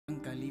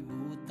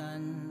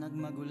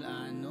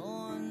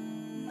nagmagulanon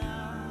na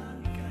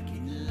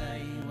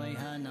kakinlay way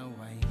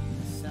hanaway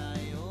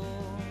sayo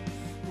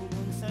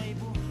unsay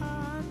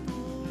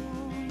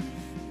buhaton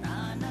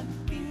na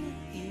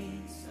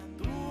nagpingit sa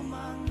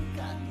tumang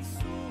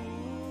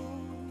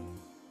kalisod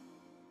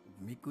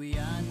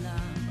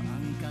mikuyana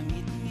ang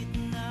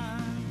kangit-ngit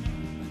na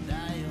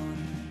padayon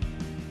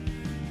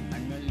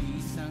ang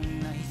alisang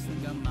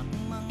nahisugamak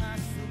mga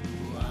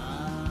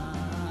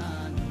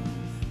subuan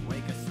way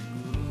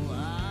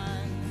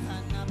kasiguruan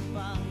hanap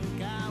ang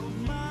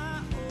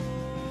kaugmaon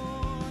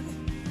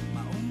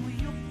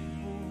maumuyok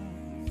po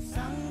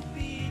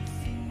sangpit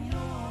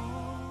sinyo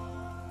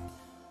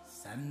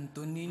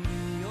Santo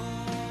Niño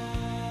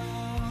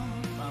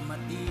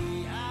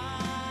pamatia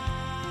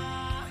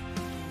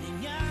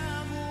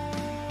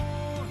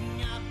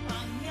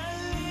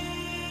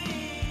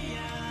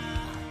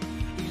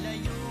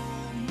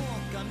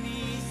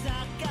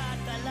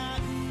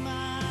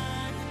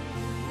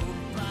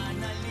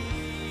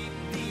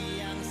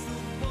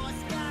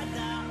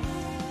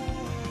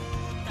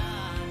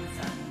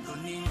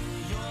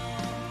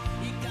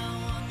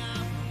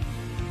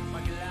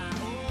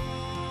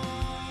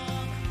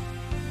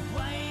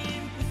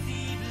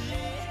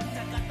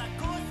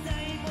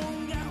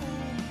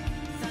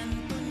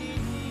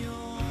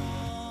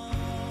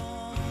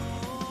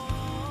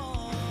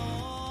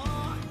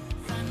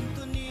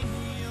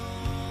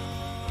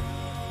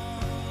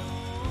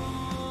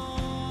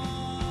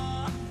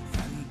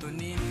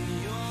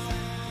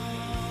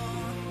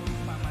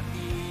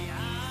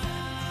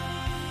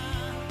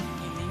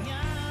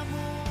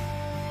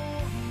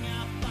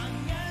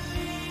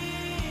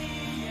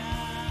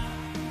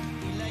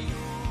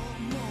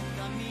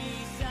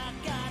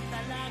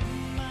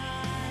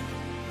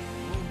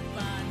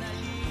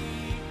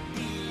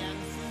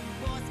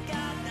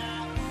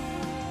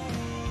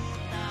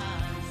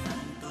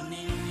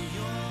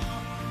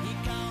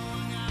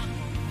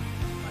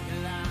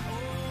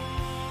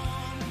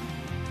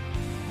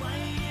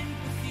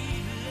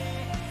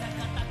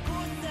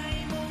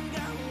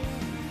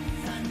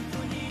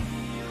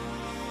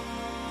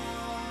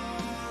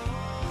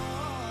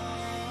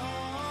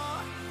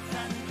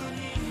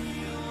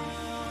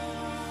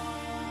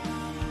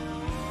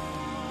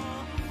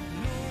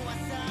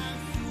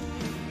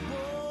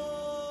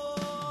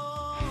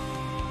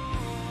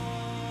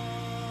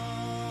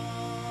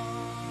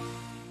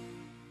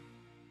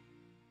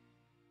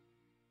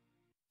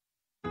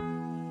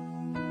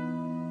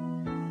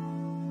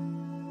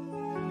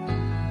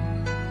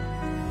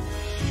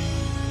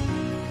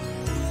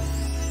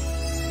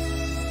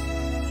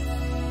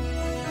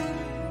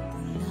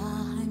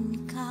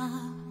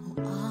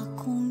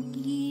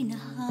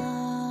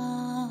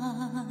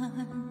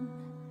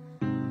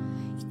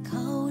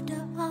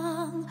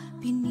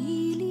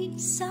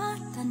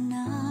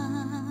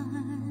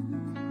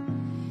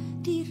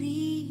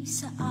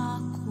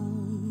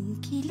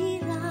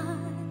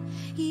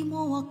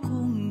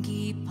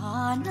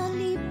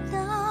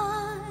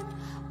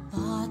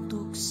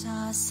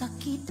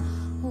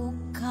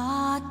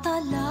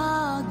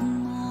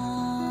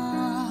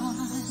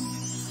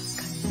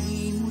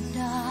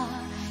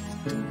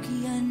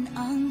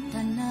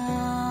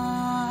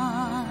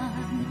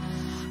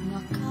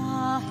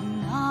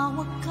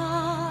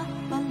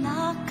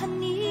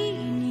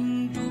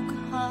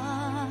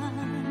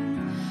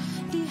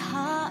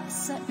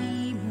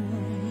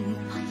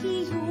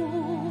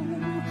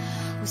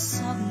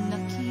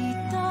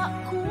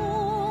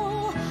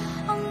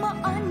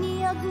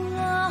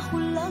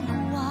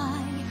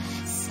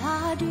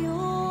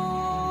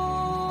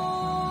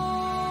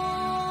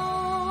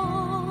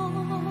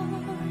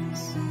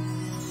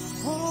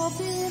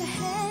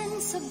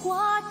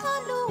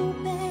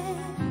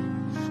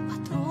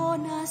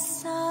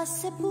sa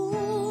Cebu,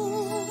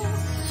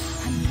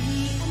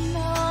 halian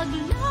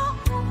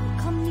naglaom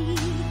kami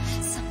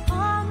sa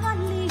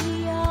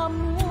pangalia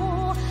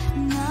mo,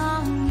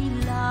 nang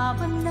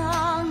ilaban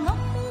ng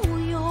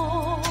amuyo,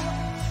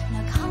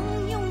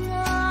 naghangyo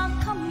nga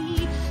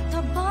kami,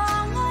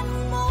 tabangan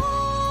mo.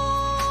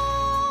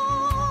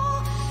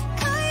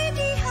 Kay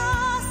diha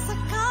sa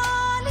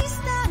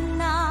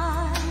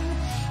kalistanan,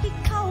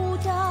 ikaw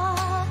da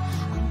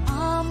ang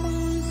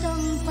among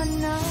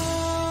tampanan.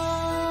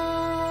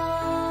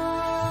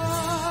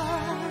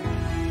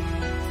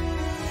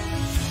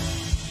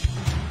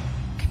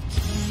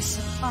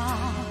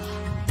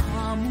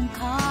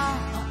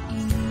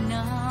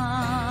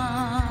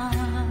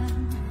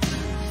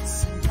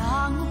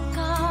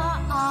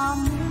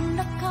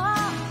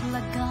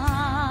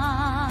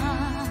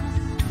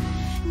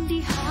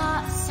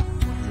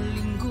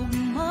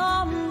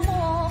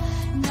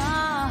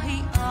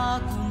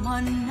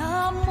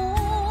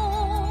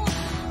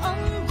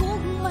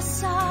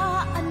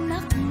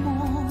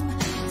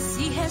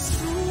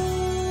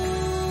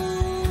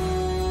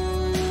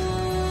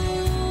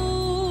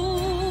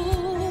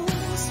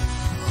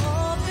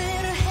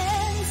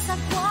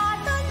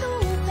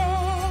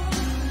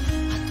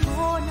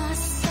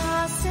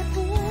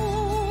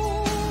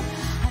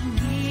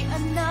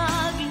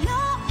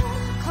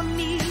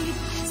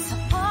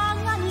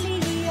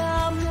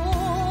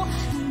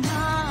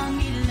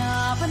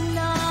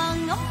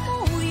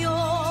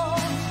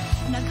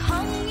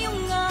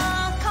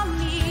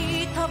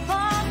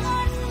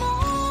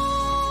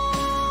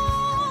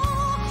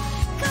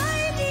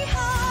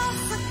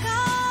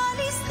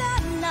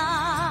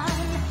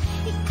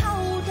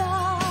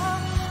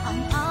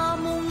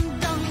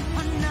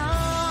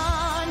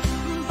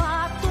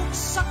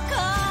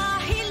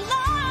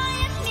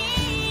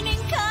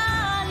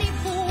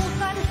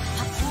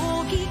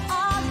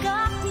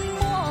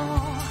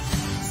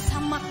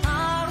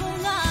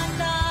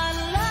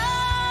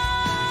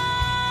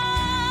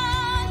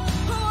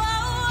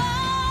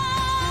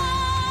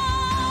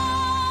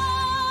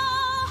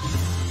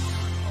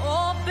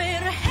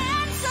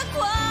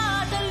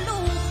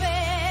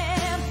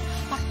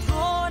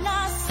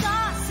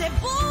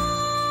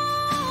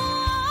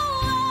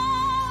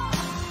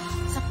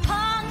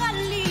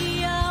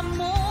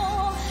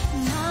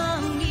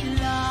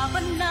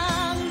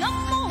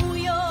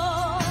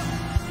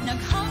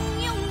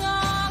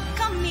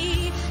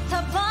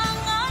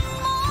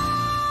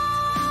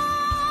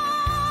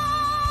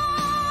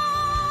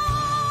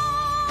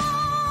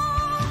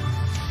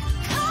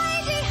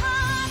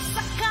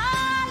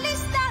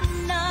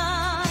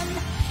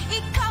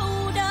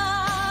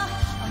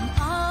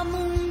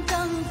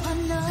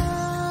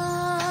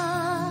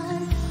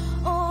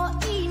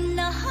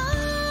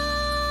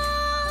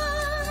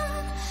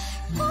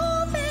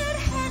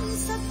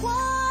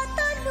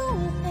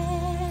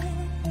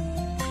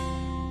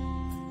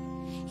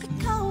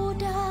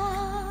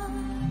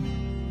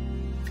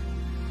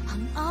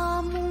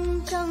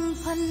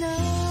 ka na.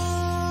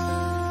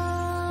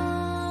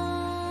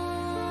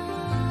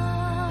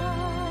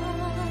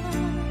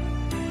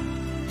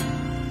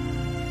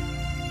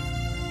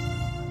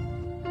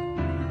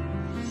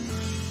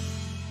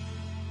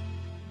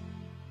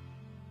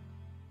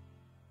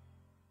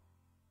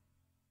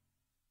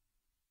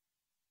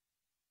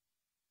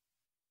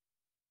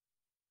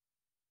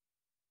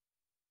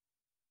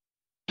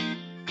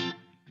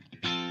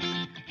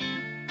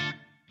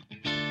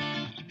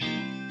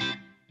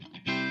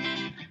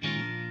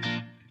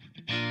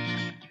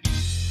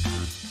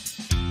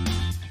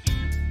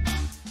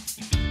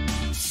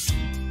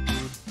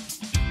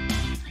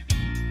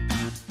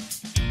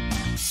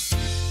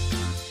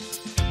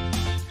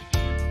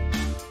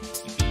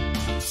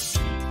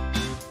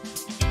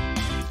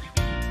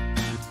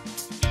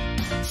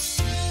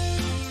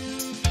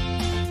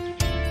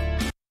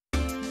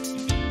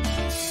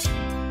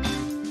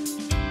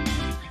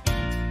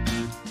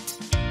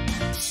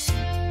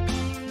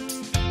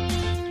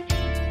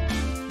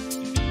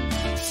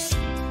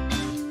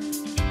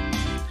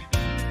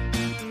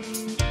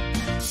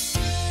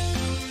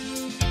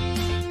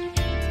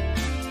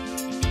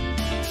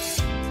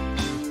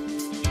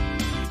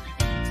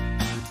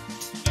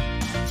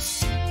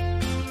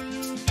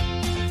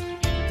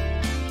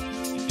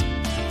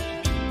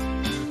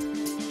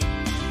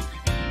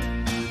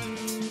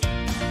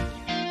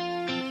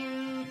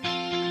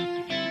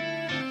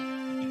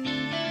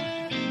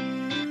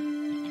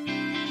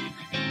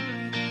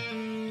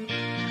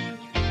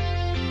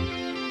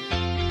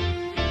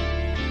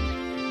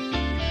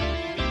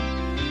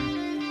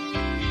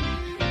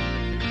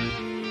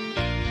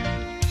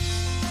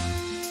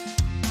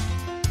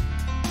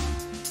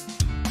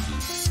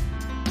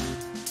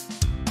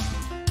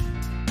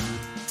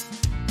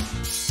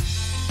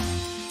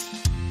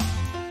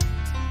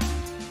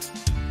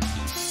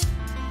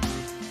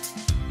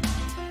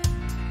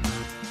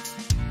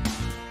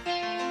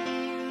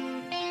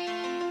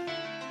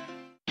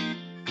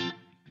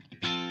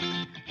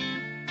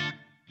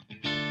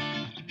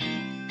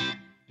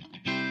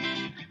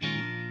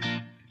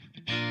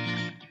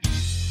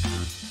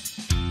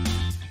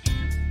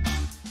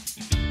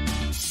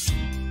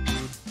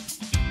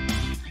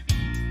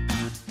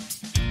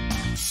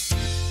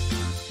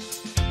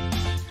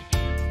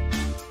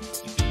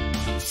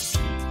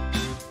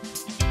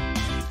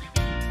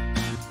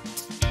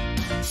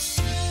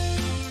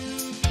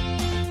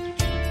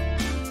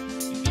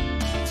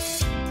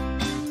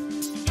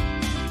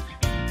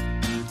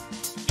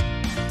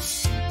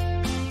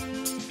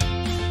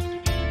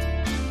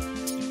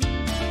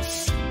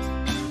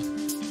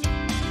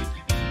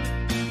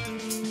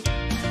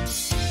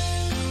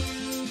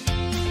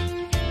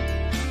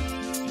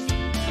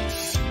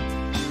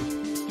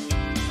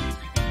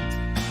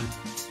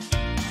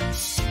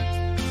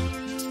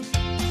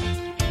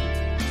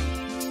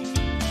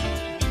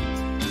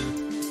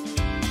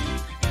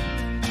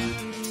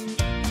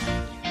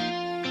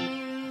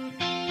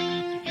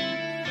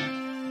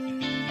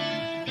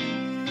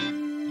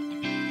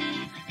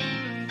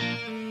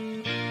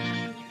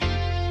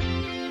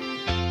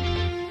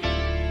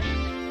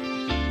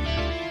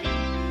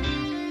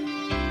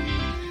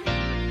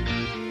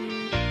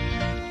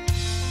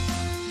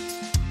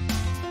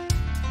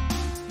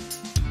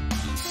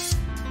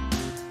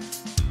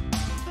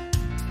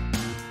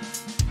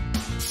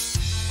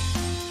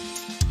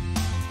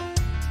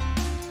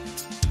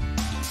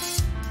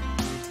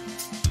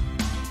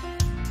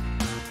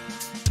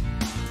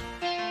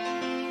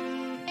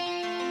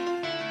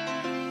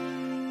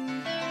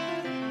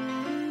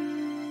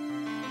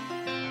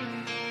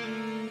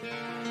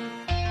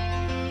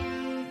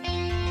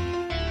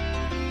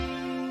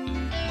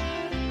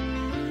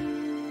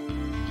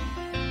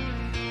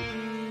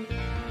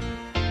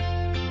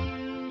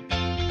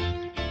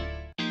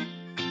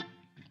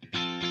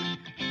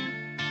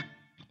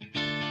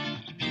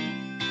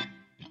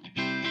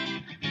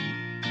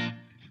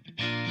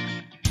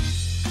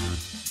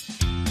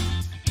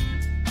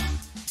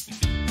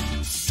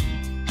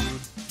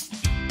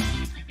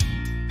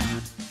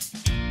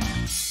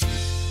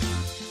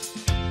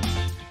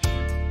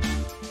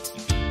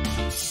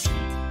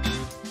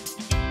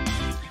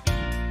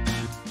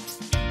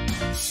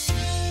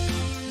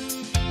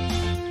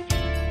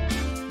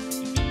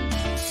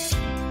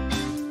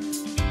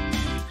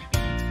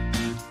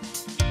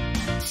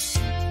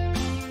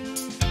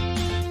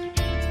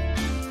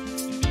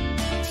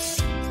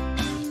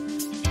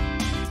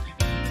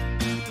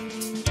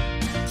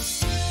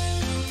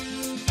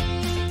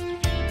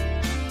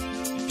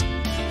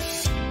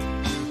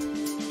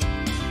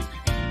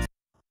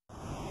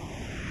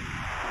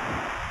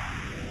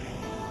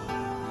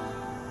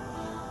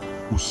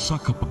 Usa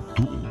ka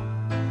pagtuo,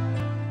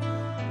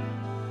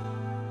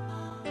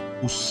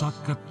 usa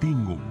ka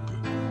tingog,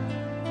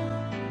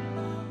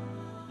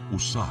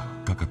 usa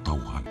ka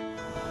katawhan.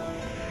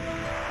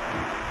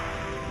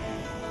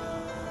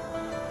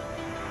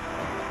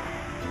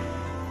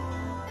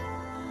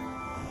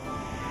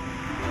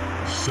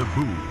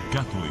 Cebu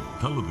Catholic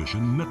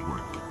Television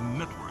Network.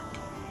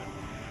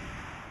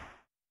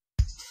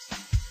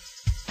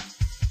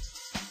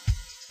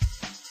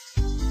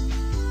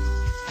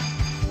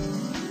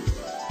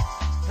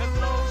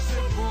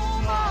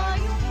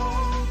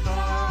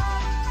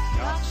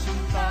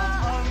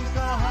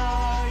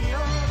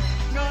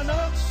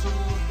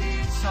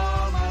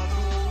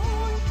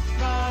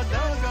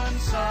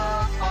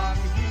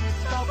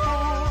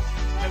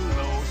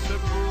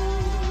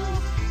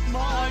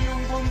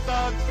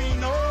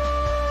 Pinoy.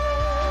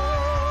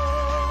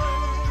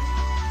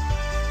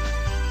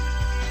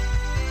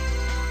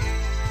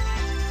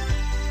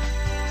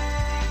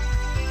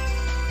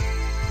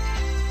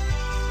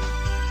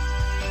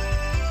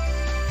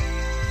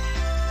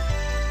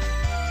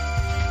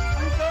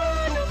 Ang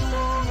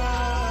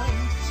katugtungan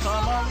sa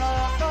mga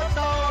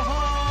katawhan.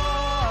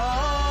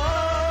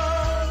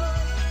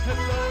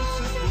 Hello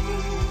Cebu,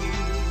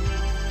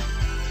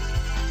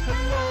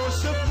 hello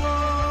Cebu,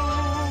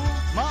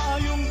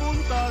 maayong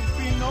buntag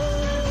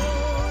Pinoy,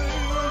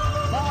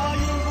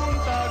 maayong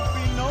buntag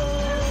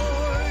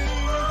Pinoy,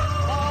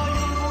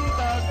 maayong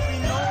buntag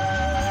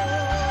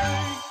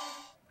Pinoy.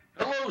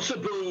 Hello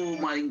Cebu,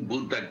 maing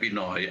buntag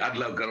Pinoy.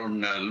 Adlaw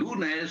karon nga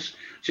Lunes,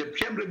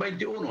 Setyembre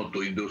 21,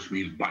 tuig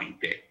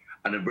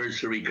 2020.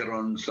 Anniversary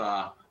karon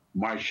sa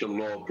martial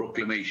law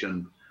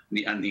proclamation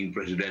ni aning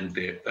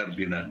Presidente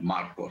Ferdinand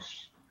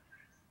Marcos.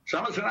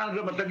 Sama sa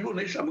nang matag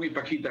Lunes, among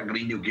ipakita ang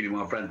ninyo kini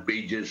mga front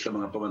pages sa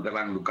mga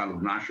pamantalang lokal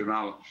ug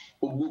nasyonal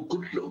ug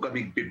bukutlo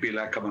kami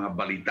pipila ka mga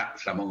balita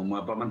sa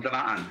mga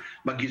pamantalaan.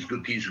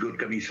 Magisgot-hisgot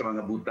kami sa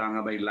mga buta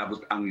nga may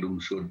labot ang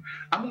lungsod.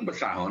 Among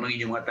basahon ang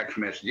inyong mga text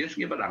messages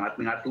nga badangat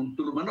nga atong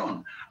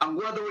tulumanon. Ang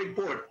weather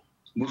report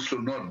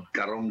musunod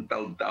karong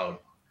taud-taud.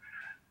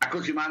 Ako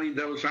si Manny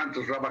De Los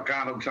Santos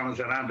Rabacano sama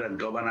sa nandan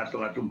kauban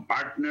nato atong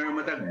partner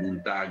matag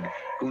buntag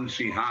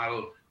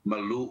Konsihal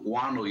Malu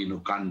Wano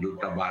Inukando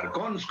Tabar.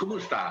 Cons,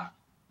 kumusta?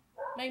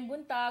 May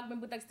buntag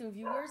sa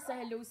viewers sa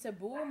Hello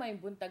Cebu, may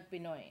buntag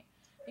Pinoy.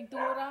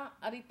 Tingtura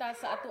arita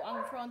sa ato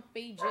ang front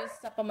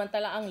pages sa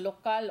pamantalaang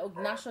lokal ug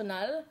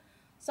nasyonal,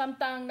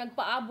 samtang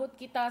nagpaabot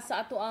kita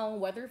sa ato ang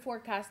weather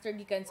forecaster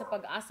gikan sa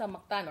Pag-asa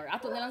Mactan, or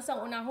ato na lang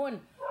sang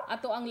unahon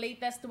ato ang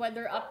latest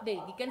weather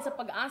update gikan sa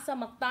Pag-asa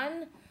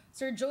Mactan.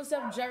 Sir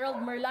Joseph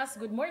Gerald Merlas,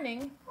 good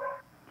morning.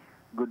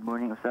 Good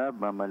morning usab,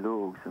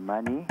 Mamalu ug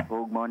Sumani.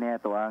 Ug mao ni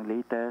ato ang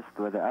latest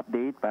weather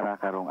update para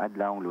karong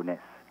adlawng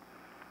Lunes.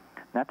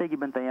 Natay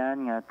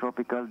gibantayan nga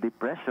tropical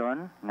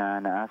depression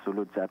nga naa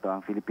sulod sa ato ang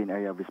Philippine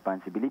Area of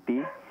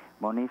Responsibility,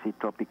 mao ni si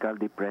Tropical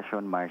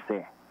Depression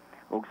Marce.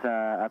 Ug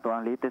sa ato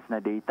ang latest na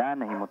data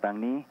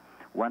nahimutang ni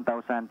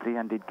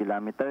 1,300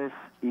 kilometers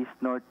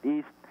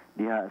east-northeast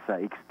diha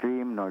sa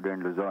extreme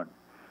northern Luzon.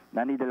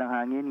 Nani dalang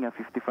hangin nga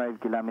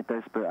 55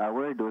 kilometers per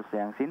hour do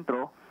sa ang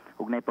sentro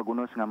ug nay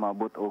pagunos nga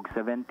maabot og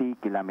 70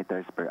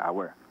 kilometers per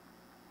hour.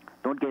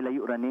 Tungod kay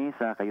layo ra ni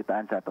sa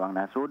kayutaan sa ato ang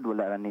nasod,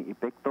 wala ra ni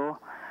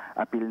epekto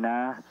apil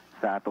na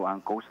sa ato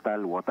ang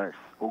coastal waters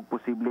ug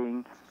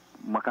posibleng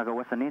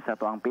makagawasan ni sa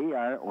ato ang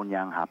PAR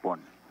unyang hapon.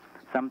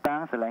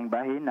 Samtang sa laing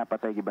bahin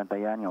napatay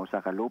gibantayan nga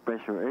usa ka low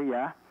pressure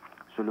area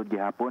sulod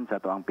gihapon sa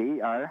ato ang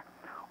PAR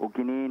ug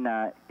kini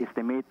na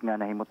estimate nga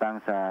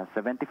nahimutang sa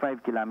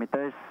 75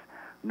 kilometers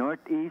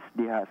northeast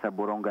diha sa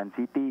Borongan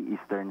City,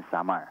 Eastern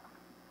Samar.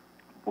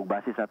 Ug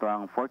base sa ato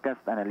ang forecast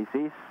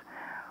analysis,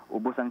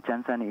 ubos ang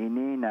tsansa ni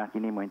ini na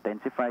kini mo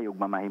intensify ug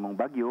mamahimong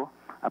bagyo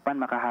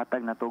apan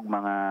makahatag natog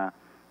mga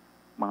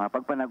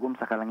pagpanagum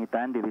sa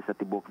kalangitan diri sa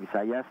tibuok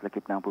Visayas,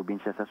 lakip ng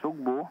probinsya sa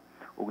Cebu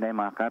ug nay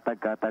mga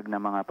katag-katag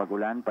na mga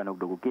pagulan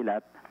panugdog ug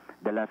kilat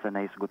dala sa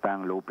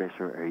nahisgutang low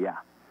pressure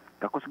area.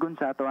 Kakusgon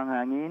sa ato ang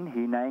hangin,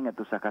 hinay nga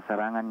to sa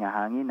kasarangan nga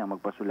hangin ang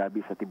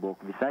magpasulabi sa tibuok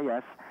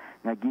Visayas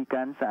nga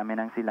gikan sa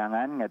Aminang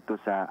Silangan ngadto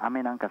sa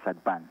Aminang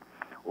Kasadpan.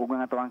 Ug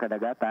ang ato ang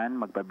kadagatan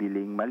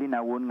magpabiling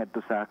malinawon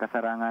ngadto sa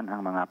kasarangan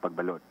ang mga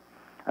pagbalot.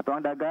 Ato ang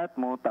dagat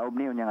mo taob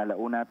ni unyang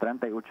alauna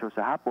 38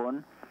 sa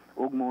hapon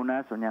ug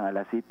muhunas unyang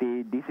alas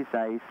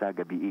 7:16 sa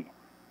gabii.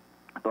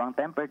 Ato ang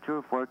temperature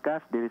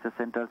forecast diri sa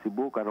Central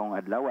Cebu karong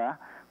adlaw,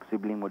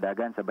 posibleng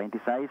modagan sa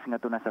 26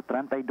 ngadto na sa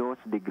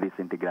 32 degrees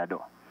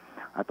centigrado.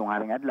 Atong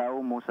haring adlaw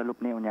mo salop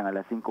ni unyang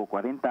alas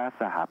 5:40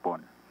 sa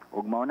hapon.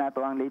 Ug mao na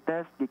ato ang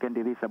latest gikan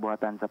diri sa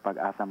buhatan sa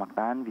Pag-asa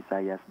Mactan,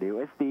 Visayas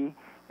DOST.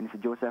 Ini si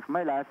Joseph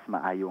Merlas,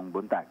 maayong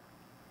buntag.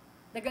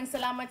 Daghang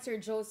salamat Sir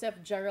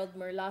Joseph Gerald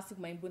Merlas ug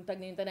may buntag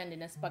ninyo tanan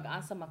din sa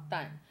Pag-asa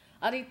Mactan.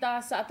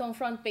 Arita sa atong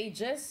front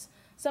pages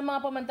sa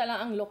mga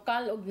pamantalaang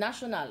lokal ug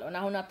nasyonal,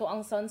 unahon nato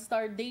ang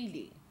Sunstar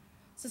Daily.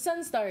 Sa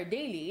Sunstar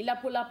Daily,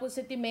 Lapu-Lapu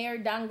City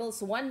Mayor dangles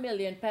 1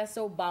 million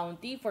peso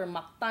bounty for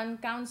Mactan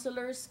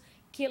councilors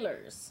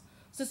killers.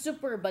 Sa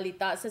super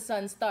balita sa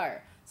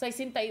Sunstar, sa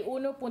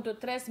 61.3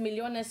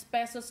 milyones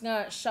pesos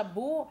nga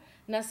shabu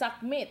na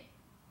sakmit.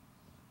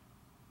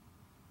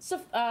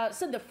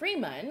 Sa The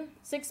Freeman,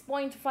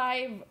 6.5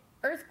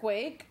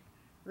 earthquake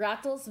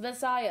rattles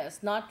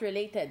Visayas not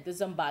related to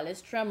Zambales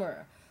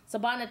tremor. Sa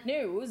Banat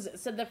News,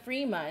 sa The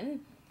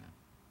Freeman,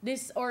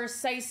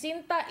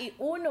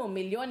 61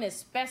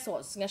 milyones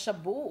pesos nga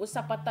shabu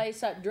usapatay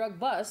sa drug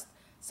bust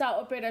sa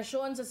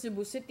operasyon sa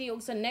Cebu City ug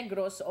sa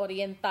Negros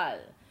Oriental.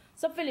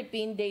 Sa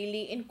Philippine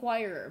Daily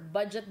Inquirer,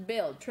 budget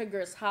bill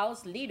triggers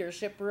House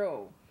leadership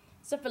row.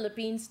 Sa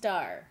Philippine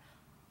Star,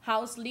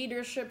 House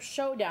leadership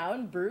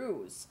showdown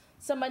brews.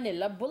 Sa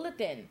Manila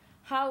Bulletin,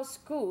 House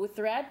coup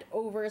threat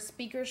over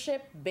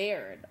speakership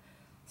bared.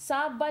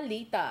 Sa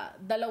Balita,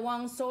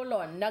 2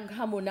 solon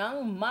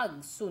naghamunang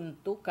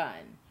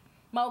magsuntukan.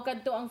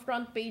 Maukadto ang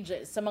front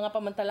pages sa mga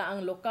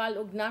pamantalaang lokal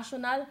ug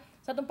nasyonal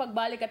Sa itong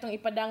pagbalik atong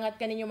ipadangat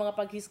kaninyo mga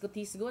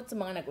paghisgot-hisgot sa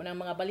mga nagunang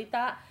mga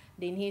balita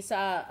dinhi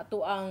sa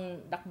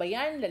atuang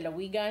dakbayan,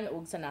 lalawigan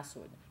ug sa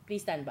nasod. Please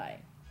stand by.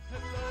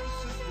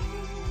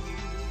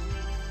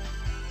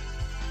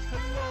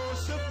 Hello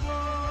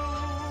Cebu,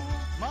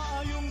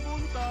 maayong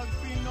buntag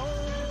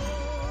Pinoy,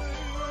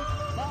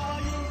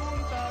 maayong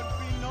buntag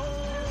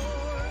Pinoy,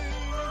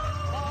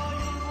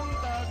 maayong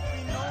buntag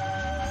Pinoy.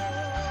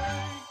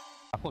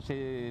 Ako si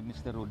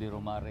Mr. Rudy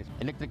Romares,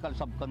 electrical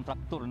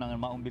subcontractor ng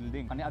maong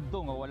building. Ani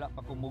adto nga wala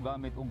pa ko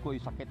mogamit og ko'y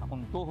sakit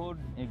akong tuhod,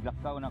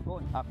 iglakaw na ko,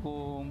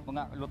 akong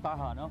mga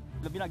lutaha, no.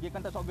 Labi na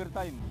gikan ta sa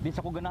overtime. Di sa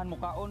ko ganahan mo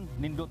kaon,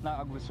 nindot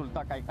na ang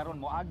resulta kay karon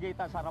mo agi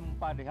ta sa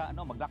rampa diha,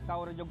 no,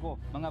 maglakaw ra jud ko.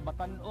 Mga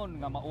batan-on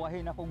nga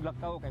mauwahin akong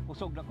lakaw kay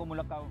kusog na ko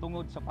mulakaw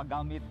tungod sa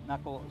paggamit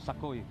nako sa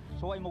koy.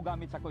 So ay mo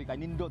gamit sa koy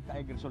kay nindot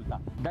kay resulta.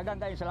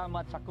 Daghang kay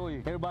salamat sa koy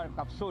herbal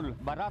capsule.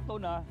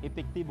 Barato na,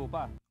 epektibo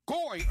pa.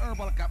 Koy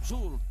Herbal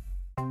Capsule.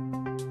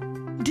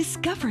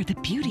 Discover the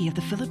beauty of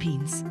the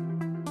Philippines.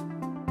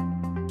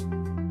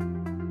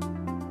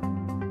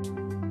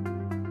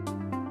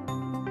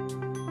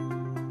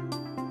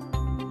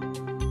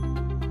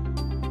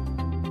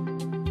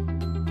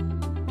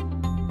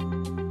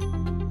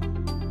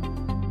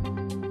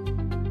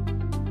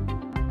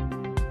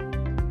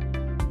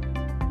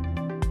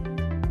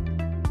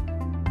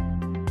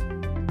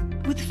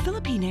 With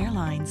Philippine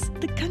Airlines,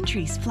 the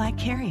country's flag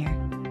carrier.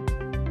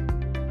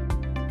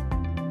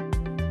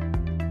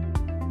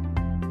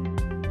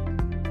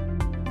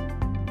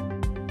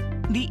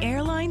 The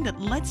airline that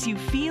lets you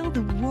feel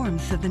the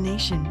warmth of the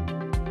nation.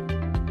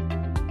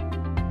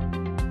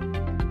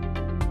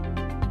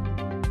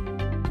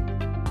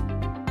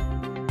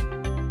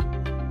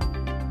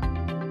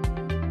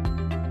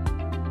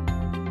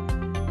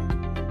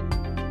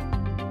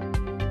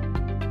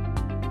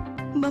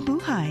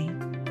 Mabuhay!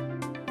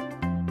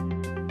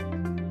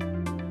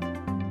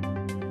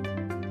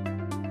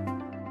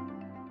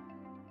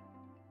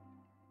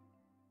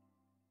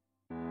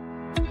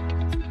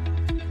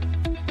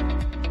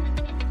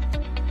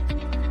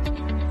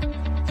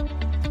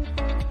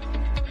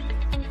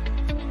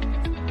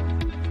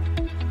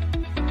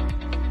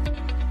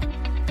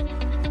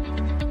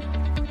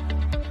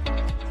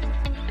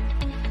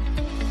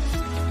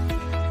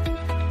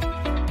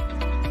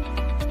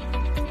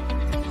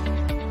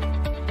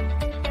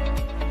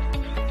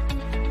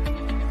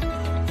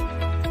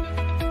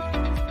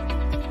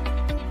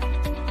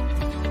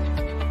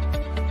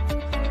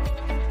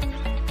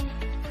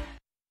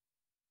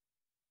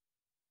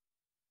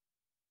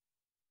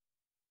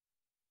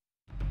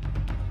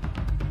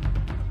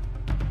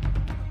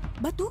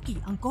 Batuki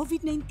ang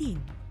COVID-19.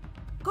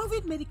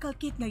 COVID medical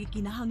kit nga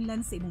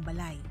gikinahanglan sa imong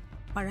balay.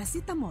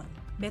 Paracetamol,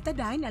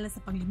 betadine alang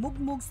sa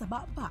panglimugmog sa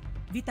baba,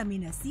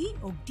 vitamina C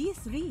ug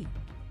D3,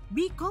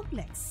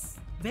 B-complex,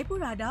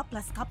 Vaporada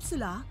plus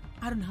kapsula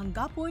aron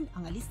hanggapon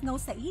ang alisngaw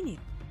sa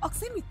init,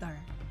 oximeter,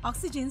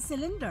 oxygen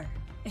cylinder,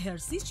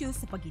 ehersisyo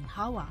sa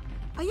paginhawa.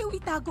 Ayaw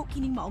itago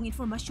kining maong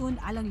informasyon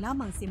alang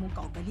lamang sa imong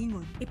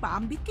kaugalingon.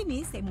 Ipaambit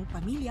kini sa imong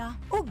pamilya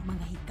ug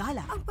mga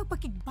higala ang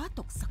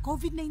pagpakigbatok sa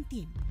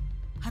COVID-19.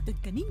 Hatod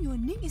kaninyo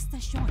ning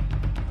istasyon.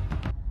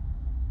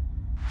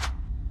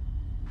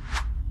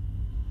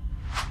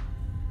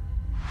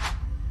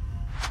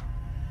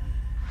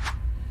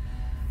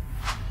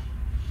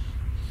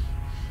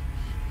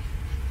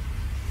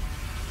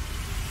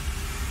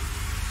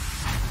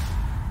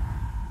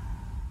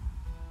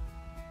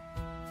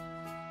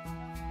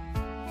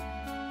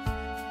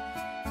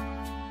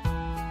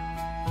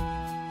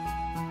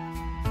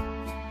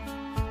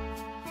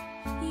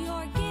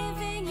 You're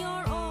giving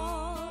your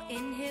all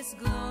in His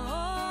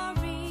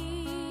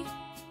glory,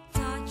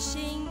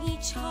 touching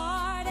each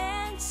heart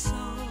and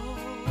soul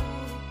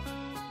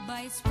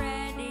by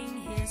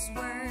spreading His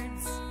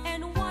words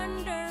and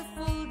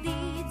wonderful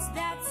deeds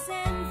that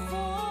send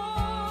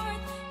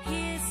forth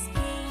His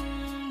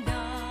kingdom.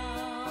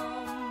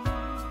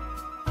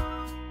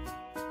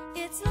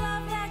 It's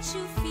love that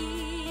you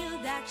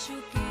feel, that you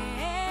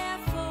care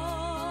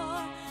for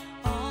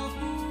all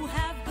who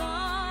have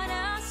gone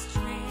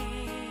astray.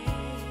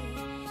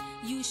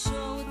 You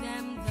show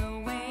them the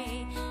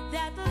way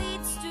that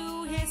leads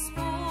to His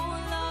full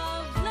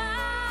of love.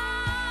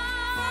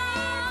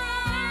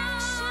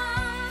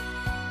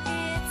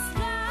 It's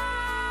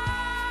love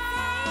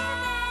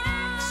in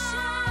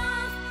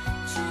action,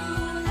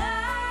 true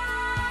love,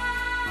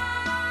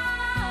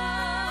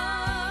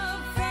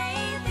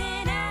 faith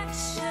in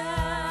action.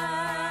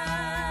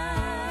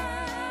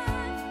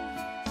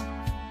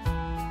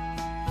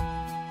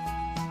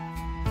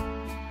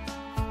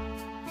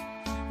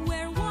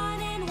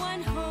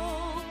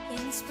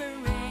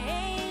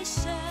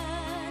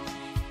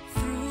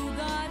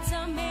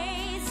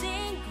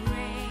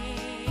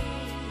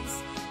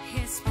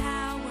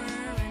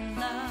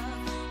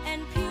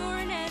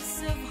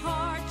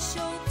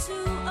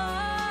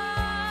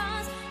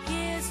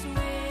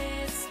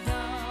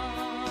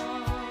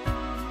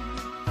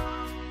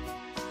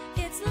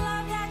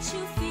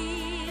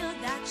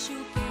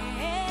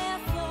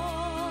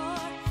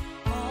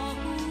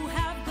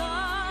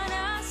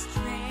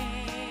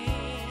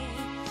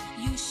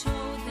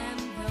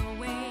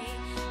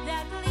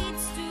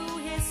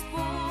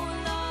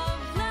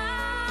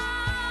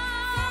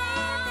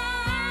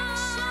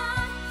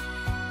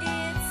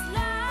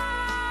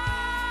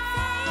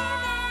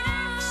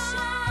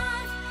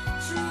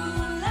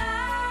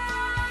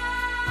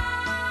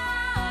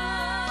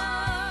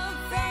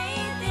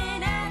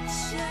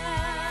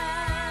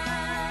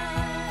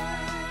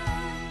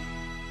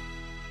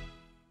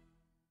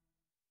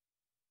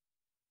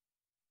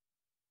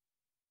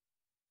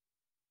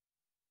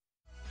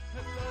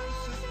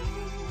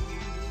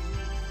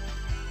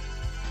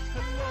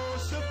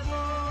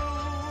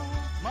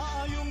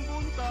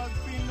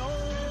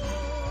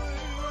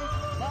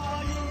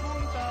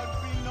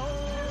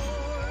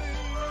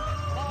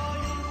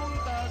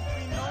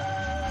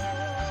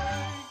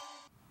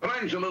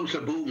 morning sa Long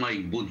Cebu,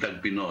 may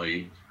buntag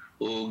Pinoy.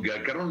 O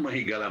karon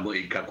mahigala mo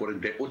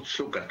ika-48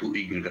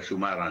 katuig ng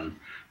kasumaran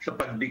sa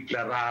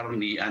pagdeklarar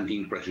ni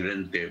anhing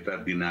Presidente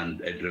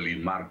Ferdinand Edrelin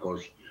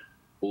Marcos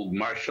og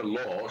martial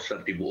law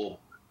sa tibuok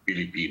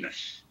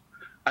Pilipinas.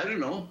 I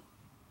don't know,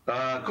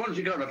 Cons,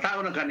 ikaw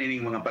natao na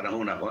kanining mga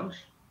panahon na, Cons?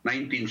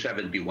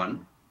 1971?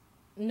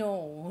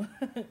 No,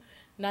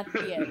 not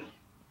yet.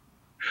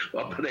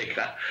 Wapaday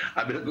ka.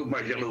 Abi na kung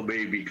martial law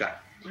baby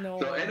ka. No.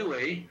 So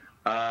anyway,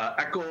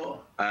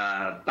 ako,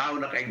 tao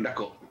na kaing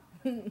dako.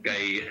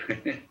 Kay,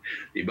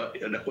 iba,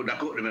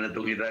 dako naman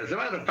itong edad. As a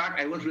matter of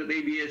fact, I was with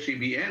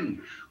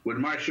ABS-CBN.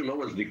 When martial law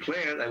was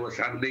declared, I was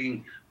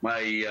handling my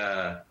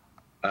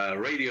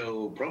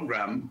radio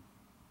program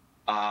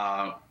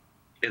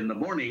in the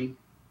morning.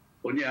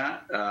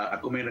 Kunya,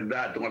 ako may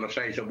nagda itong alas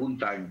 6 sa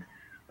buntag.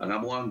 Ang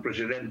amuang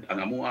president,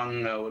 ang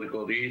amuang, what do you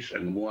call this,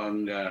 ang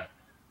amuang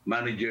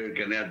manager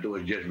kanyato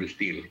was Jess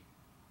Bastille.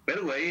 But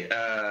anyway,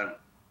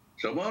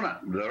 so muna,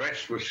 the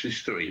rest was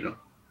history, no?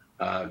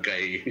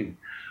 Kay,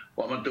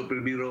 waman to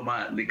primero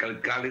ni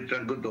kalit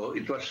lang ko to,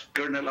 it was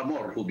Colonel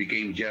Amor who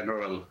became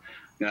general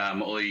nga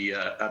maoy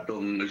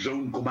atong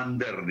zone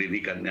commander din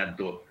ikan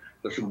ngadto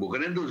sa Cebu.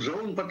 Kanendo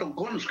zone patong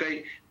cons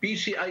kay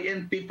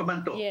PCINP pa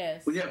man to.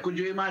 Yes. Kunya, could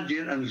you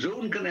imagine, ang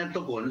zone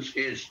kanento cons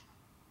is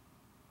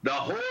the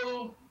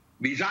whole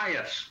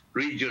Visayas,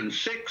 Region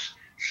 6,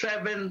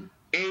 7,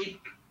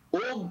 8,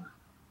 og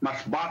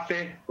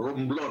Masbate,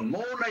 Romblon. Mo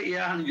na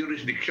iyahang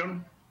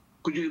jurisdiction.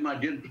 Could you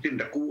imagine,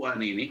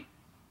 tindakuan nini?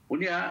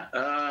 Unya,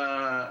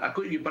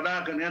 ako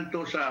ipada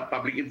kanyanto sa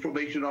Public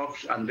Information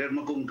Office, under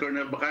mo kong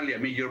Colonel Bacalya,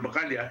 Major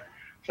Bacalya,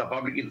 sa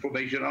Public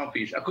Information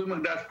Office. Ako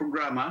magdaas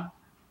programa,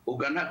 ug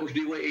anak ko sa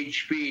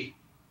DYHP,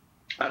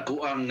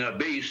 ako ang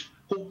base,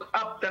 hook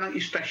up ta ng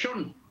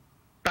istasyon.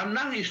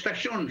 Tanang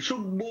istasyon,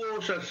 Cebu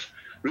sa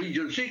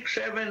Region 6,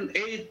 7,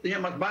 8, niya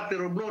Masbate,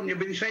 Romblon, niya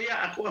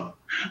Binisaya, ako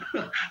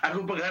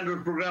pag-handle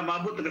programa,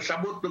 abot,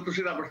 nagasabot na to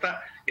sila, basta,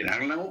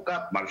 kinahanglan hook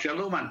up, martial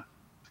law man.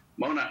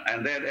 Mauna,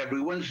 and then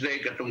every Wednesday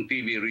katong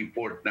TV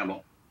report na mo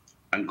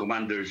ang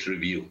Commander's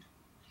Review.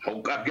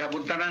 Hugap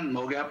gyapon tanan,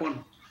 mo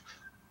gyapon.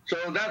 So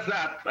that's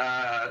that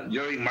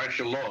during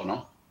martial law, no?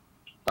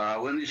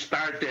 When it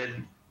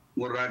started,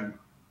 murag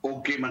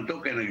okay man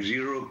to kay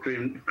nag-zero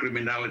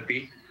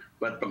criminality,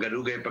 but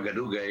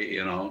pagadugay,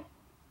 you know,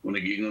 kung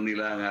nag-ingon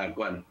nila nga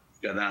kwan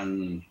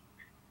kanang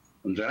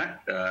unsa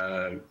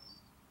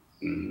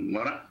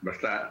mura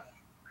basta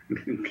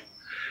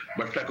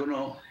basta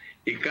kuno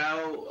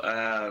ikaw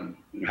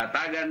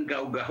hatagan ka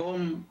og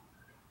gahom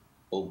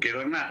okay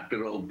ra na,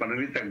 pero ang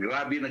pananita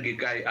grabe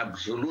nagikay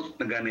absolute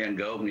na gani ang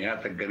gahom ni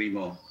hatag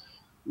kanimo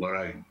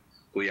murag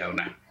kuyaw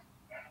na.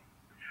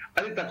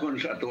 Alita kon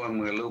sa ato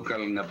ang mga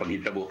local nga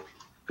panghitabo.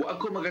 Kung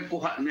ako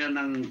magakuha niya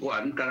ng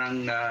kuan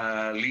kanang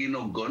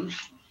linog gons,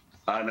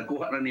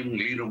 nakuha na nimong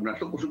linog na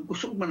to,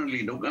 kusog man ang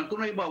linog. Ang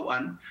kunay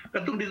bawaan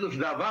katong dito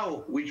sa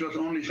Davao, which was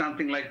only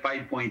something like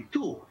 5.2,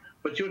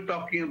 but you're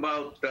talking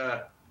about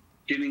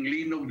kining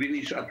linog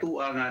din sa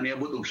atua nga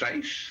niabot og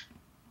size.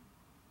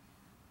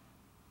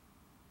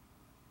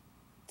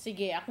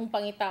 Sige, akong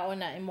pangitao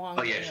na imo ang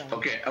yes,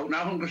 okay.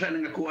 Unahon ko sa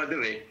nga kuha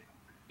dire,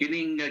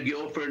 kining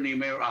gi-offer ni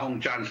Mayor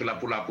Ahong Chan sa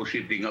Lapu-Lapu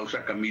City nga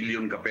usa ka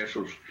milyon ka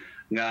pesos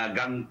nga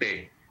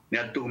gante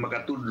niadtong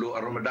makatudlo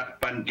aron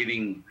madakpan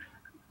kining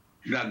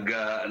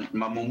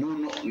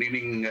mamumuno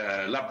nining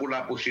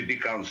Lapu-Lapu City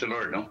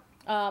Councilor, no?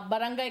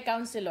 Barangay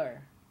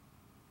Councilor.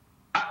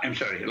 I'm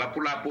sorry,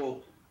 Lapu-Lapu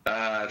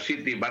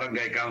City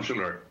Barangay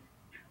Councilor.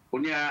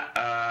 Kunya,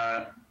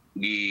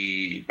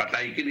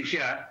 gipatay kini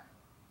siya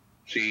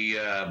si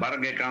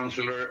Barangay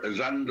Councilor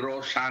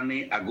Zandro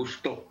Sani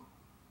Agusto.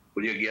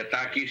 Kunya,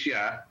 giatake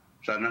siya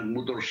sa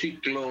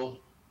nagmotorsiklo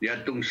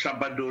diadtong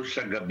Sabado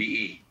sa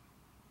gabi.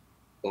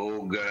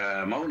 O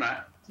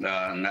mauna,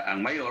 ang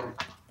mayor,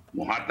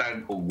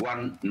 muhatag og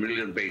 1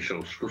 million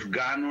pesos. Kus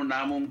gaano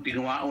namong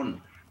tinuaon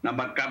na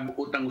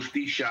magkabuot ang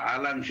ustisya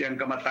alang siyang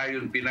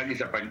kamatayon pinagi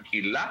sa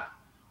pagkila,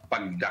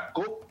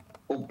 pagdakop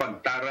o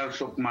pagtaral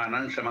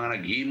sukmanan sa mga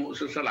naghimo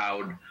sa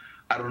salaod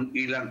aron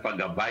ilang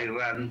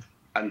pagabayran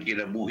ang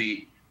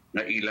kinabuhi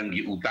na ilang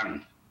giutang.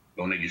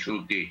 Kung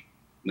nagisulti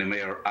ni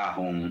Mayor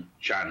Ahong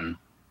Chan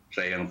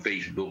sa iyang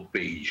Facebook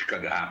page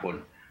kagahapon.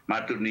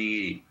 Matod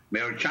ni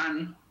Mayor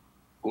Chan,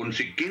 kung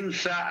si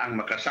kinsa ang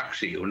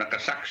makasaksi o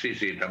nakasaksi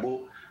si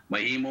Tabo,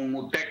 mahimong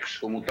mo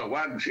text o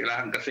mutawag sa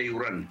ilahang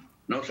kasayuran,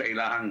 no, sa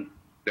ilahang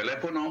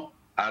telepono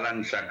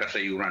alang sa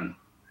kasayuran.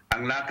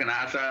 Ang lakan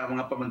na sa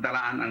mga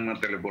pamantalaan ang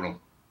mga telepono.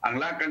 Ang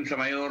lakan sa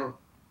mayor,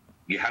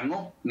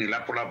 gihangop ni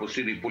Lapu-Lapu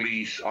City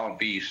Police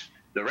Office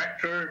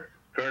Director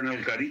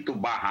Colonel Carito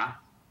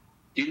Baha,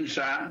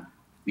 kinsa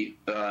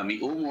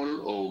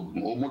miumol o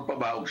muumol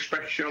pa ba og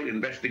Special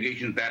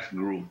Investigation Task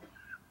Group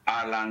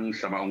alang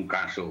sa maong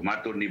kaso.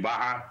 Matod ni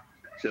Baha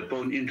sa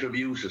phone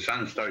interview sa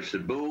Sunstar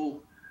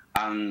Cebu,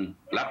 ang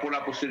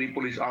Lapu-Lapu City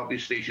Police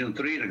Office Station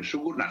 3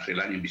 nagsugod na sa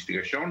ilang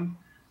investigasyon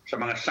sa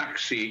mga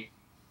saksi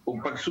o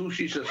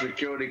pagsusi sa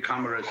security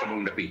camera sa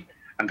mong dapit.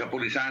 Ang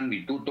kapulisan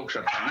mitutok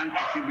sa tanang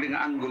posibleng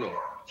anggulo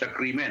sa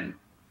krimen.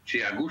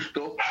 Si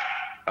Augusto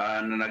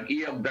na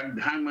nag-iya og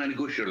daghang mga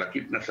negosyo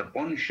lakip na sa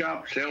pawn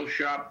shop, cell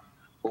shop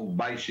o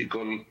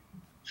bicycle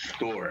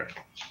store.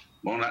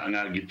 Mo na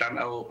nga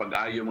gitan-aw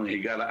pag-ayo mga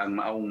higala ang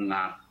maong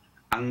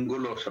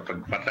anggulo sa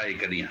pagpatay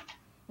kaniya.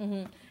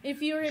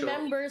 If you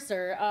remember,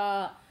 sir,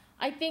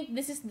 I think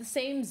this is the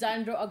same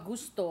Zandro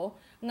Augusto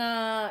nga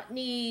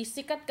ni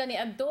sikat kani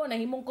adto na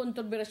himong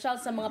kontrobersyal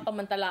sa mga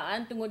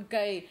pamantalaan tungod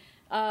kay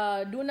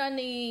duna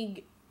ni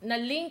na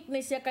link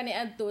ni siya kani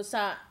adto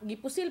sa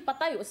gipusil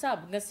patay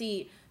usab nga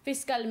si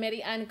Fiscal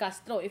Mary Ann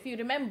Castro. If you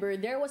remember,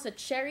 there was a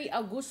Cherry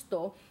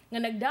Augusto nga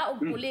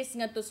nagdaog pulis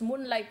nga tos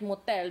Moonlight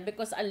Motel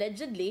because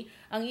allegedly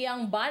ang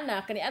iyang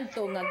bana kani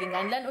adto nga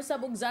ginganlan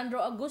usab og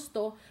Zandro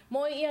Augusto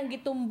mo iyang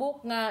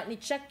gitumbok nga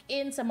ni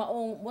check-in sa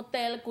maong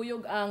motel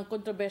kuyog ang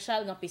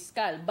kontrobersyal nga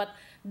piskal. But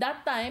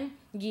that time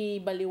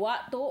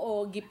gibaliwa to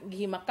o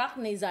gihimakak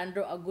ni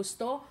Zandro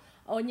Augusto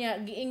o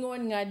niya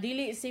giingon nga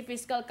dili si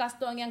Fiscal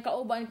Castro ang iyang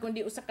kauban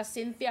kundi usa ka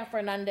Cynthia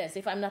Fernandez,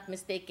 if I'm not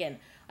mistaken.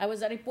 I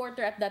was a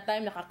reporter at that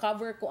time,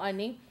 naka-cover ko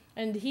ani,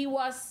 and he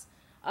was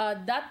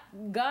that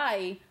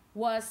guy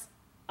was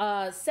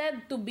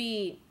said to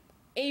be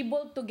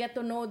able to get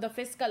to know the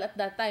fiscal at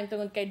that time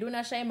tungod kay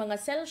duna siya mga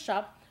cell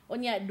shop o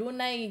niya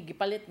dunay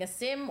gipalit nga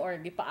SIM or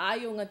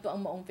gipaayo nga to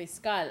ang maong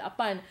fiscal.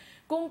 Apan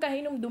kung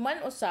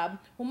kahinumduman usab,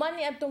 human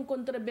ni adtong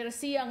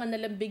kontrobersiya nga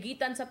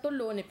nalambigitan sa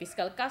tulo ni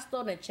Fiscal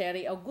Castro, ni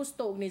Cherry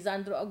Augusto ug ni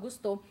Zandro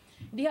Augusto,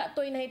 diha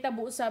to'y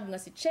nahitabo usab nga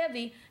si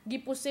Cherry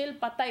gipusil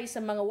patay sa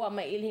mga wa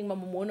mailhing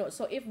mamumuno.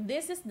 So if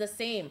this is the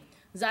same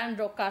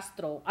Zandro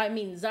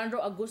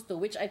Augusto,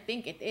 which I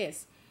think it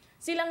is,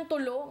 silang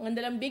tulo nga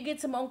nalambigit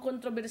sa maong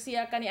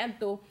kontrobersiya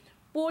kaniadto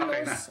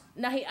pulos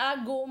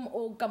nahiagom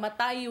og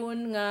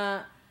kamatayon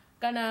nga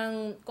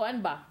kanang kuan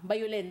ba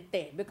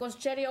violente because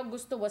Cherry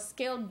Augusto was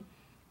killed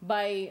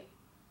by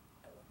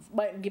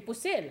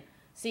gipusil.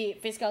 Si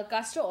Fiscal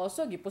Castro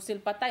also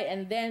gipusil patay,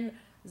 and then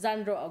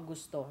Zandro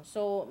Augusto.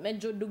 So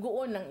medyo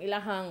dugoon ang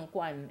ilahang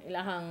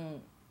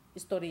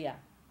istorya.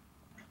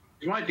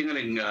 May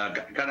tingaling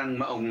kanang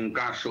maong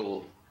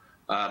kaso,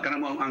 kanang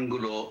maong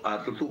anggulo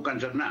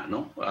tutukan sa na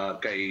no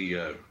kay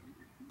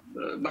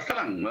basta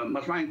lang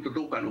mas maayong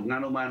tutukan ug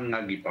ngano man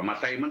nga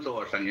gipamatay man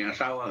to sa iyang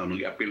asawa ngano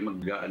giapil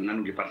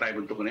ngano gipatay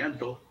man to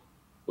kaniadto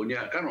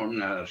unya karon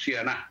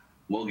siya na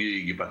mo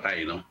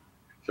gipatay no.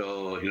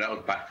 So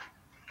hinaot pa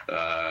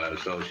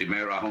so si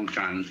Mayor Ahong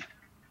Chan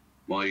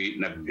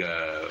mo'y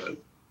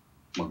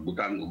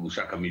magbutang og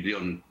usa ka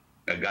milyon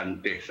na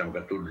gante sa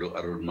katudlo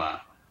aron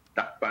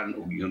matakpan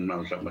og yun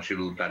man sa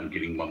masilutan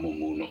kining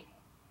mamumuno.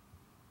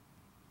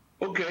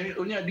 Okay,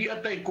 unya di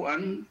atay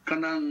kuan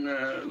kanang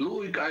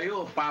luoy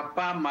kayo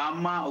papa,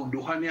 mama og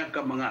duha niya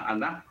ka mga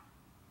anak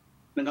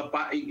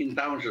nangapaig in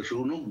town sa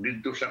sunog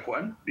dito sa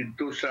kuan,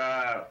 dito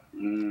sa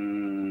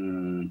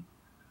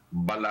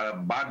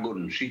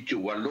Balabagon,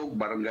 Sitio Walog,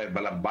 Barangay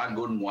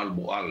Balabagon,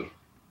 Mualboal.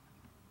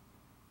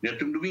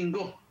 Nitong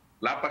Domingo,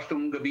 lapas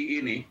tong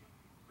gabi ini,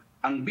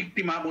 ang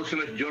biktima mo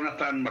sila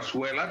Jonathan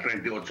Masuela,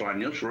 38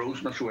 anyos, Rose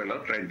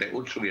Masuela, 38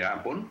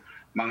 gihapon,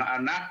 mga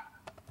anak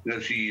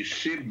na si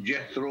Sib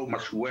Jethro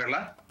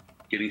Masuela,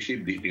 kining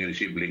Sib, di tingnan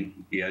sibling,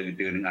 iya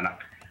tingnan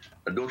anak,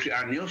 12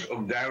 anyos, o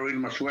Daryl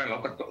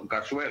Masuela, 14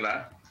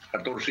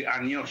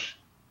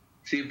 anyos.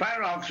 Si Fire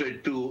Officer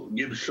 2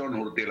 Gibson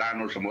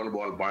Hortilano sa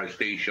Mualboal Fire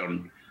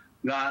Station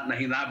nga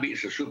nahinabi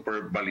sa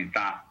Super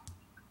Balita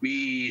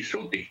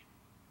sulti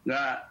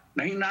nga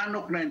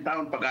nahinanok na yung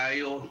taon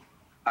pagayo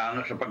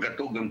sa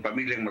pagkatug ng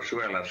pamilyang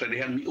Masuela sa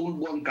dihang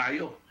miulbuang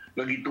kayo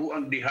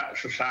lagituan diha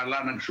sa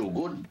sala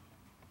nagsugod.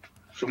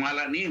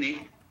 Sumala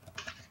nini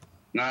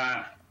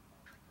nga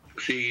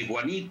si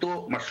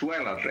Juanito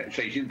Masuela,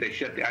 67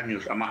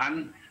 anyos,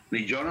 amahan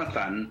ni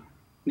Jonathan,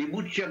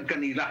 nibutyag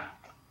kanila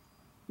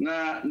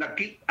nga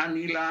nakita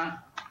nila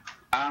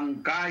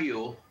ang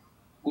kayo,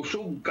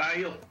 kusog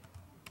kayo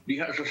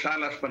diha sa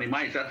salas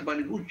panimay sa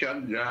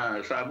panigutyag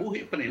sa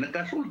buhi pa ni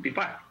nagkasulti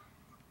pa.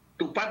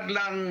 Tupad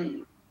lang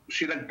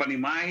silang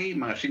panimay,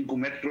 mga 5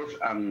 metros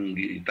ang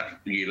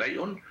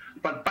gilayon,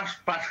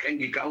 pagpaspas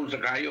kayong gikaon sa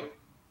kayo.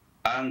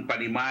 Ang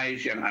panimay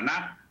siyang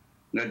anak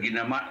nga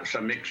ginama sa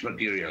mixed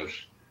materials.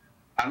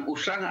 Ang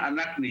usang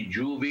anak ni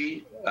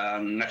Juvie,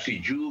 nga si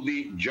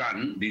Juvie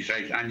John,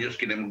 16 anyos,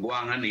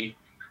 kinamagwangan ni,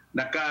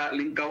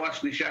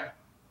 nakalingkawas ni siya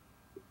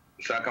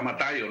sa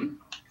kamatayon.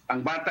 Ang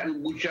bata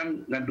ng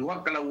butyang nga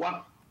duha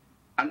kalawak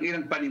ang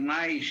ilang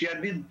panimay, siya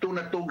didto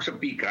natug sa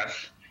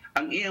pikas,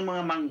 ang iyang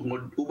mga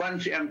manghod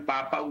uban siyang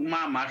papa ug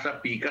mama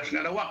sa pikas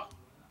nga lawak.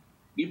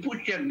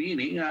 Iputyang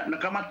nini nga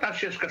nakamata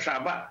siya sa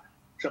kasaba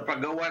sa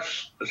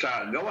paggawas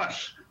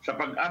sa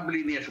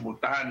pag-abli niya sa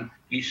butahan,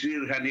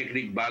 isirhan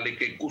niya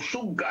balik kay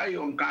kusog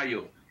kayo ang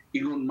kayo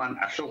ingon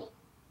man aso.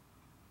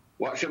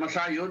 Wa siya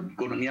masayod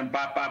kung ang iyang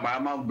papa,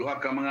 mama ug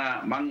duha ka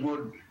mga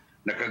manghod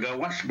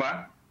nakagawas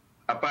ba,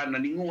 apan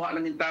naninguha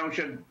lang yung tao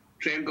siya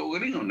sa iyang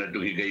kaugalingon na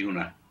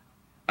higayuna.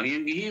 Ang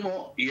iyang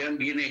gihimo, iyang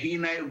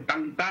ginahinay og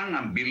tangtang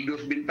ang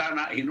bildos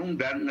bintana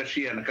hinungdan nga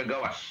siya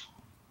nakagawas.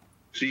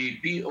 Si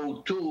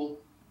PO2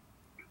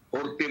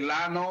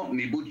 Hortilano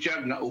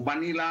mibutyag nga uban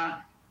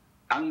nila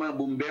ang mga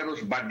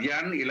bomberos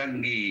badyan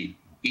ilang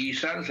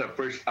giisar sa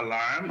first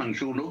alarm ang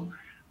sunog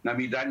na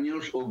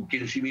midanyos og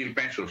 15,000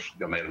 pesos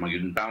gamay ra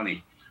magyud taon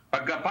ni.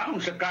 Pagkapaong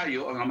sa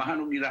kayo ang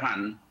amahan og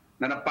ilahan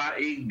na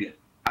napaig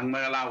ang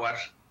mga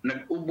lawas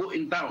nag-ubo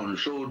in taon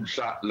sud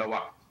sa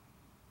lawak.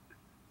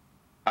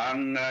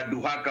 Ang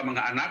duha ka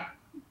mga anak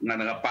nga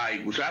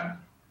nangapaig usab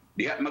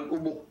diha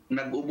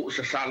nag-ubo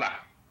sa sala.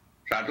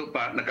 Sa ato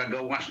pa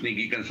nakagawas ni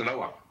gikan sa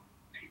lawak.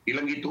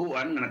 Ilang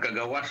gituhuan nga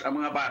nakagawas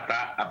ang mga bata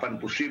apan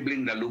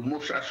posibleng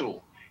nalumos sa aso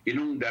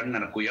inungdan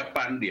nga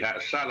nakuyapan diha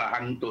sa sala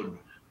hangtod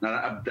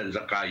na naabdan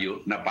sa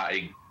kayo na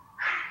paig.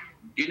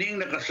 Kining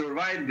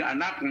nakasurvive nga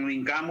anak ng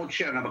ningkamot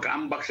siya nga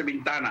makaambak sa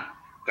bintana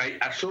kay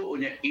aso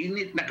niya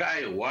init na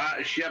kaayo wa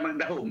siya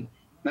magdahom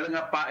na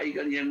nga paig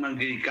ang iyang mga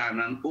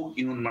gikanan ug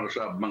ingon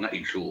marusab mga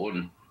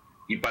igsuon.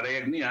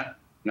 Iparehag niya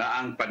nga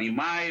ang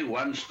panimay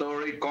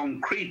one-story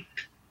concrete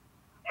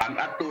ang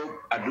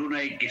atop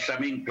adunay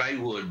kisaming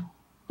plywood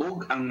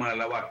ug ang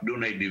mga lawak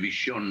dunay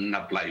division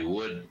nga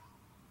plywood.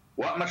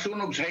 Wa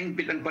masunog sa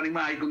hingpit ang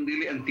panimay kung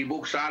dili ang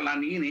tibok sala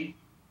niini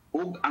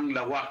ug ang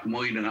lawak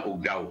mo'y nga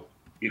ugdaw.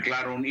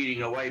 Iklaro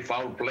niini nga way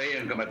foul play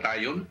ang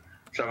kamatayon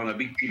sa mga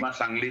biktima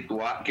sanglit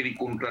wa kini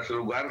kontra sa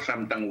lugar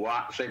samtang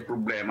wa say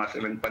problema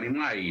sa ilang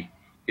panimay.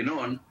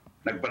 Inoon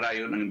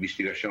nagpadayon ang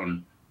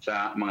investigasyon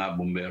sa mga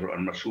bombero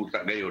ang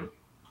masuta gayod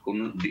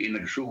kung di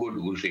nagsugod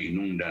kung sa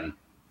inungdan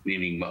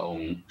nining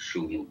maong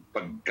sunog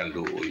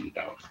pagkaluoy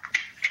taon.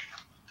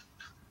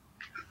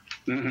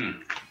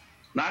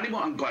 Nani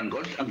mo ang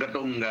konkos, ang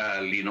katong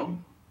linog?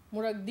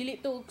 Murag dili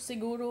to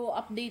siguro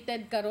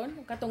updated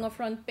karon katong nga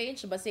front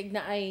page basig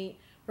na ay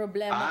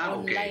problema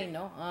okay. online,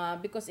 no?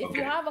 Because if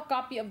you have a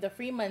copy of the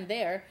Freeman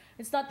there,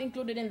 it's not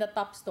included in the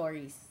top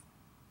stories.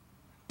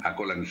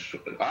 Ako lang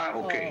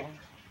okay.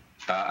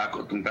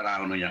 Ako itong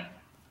tarahon niya.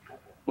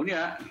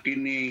 Unya,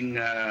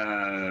 kining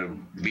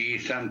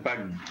bisan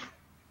pag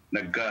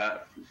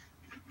nagka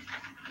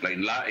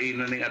lain-lain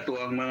na ning ato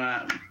ang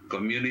mga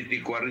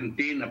community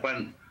quarantine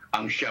apan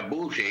ang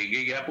Cebu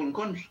sige gyapon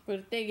kon.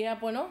 Pwerte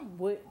gyapon no.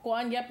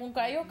 Kuan gyapon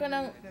kayo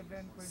kanang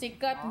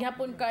sikat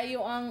gyapon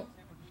kayo ang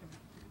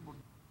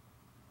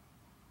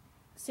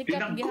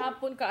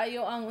gihapon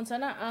kaayo ang unsa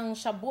na ang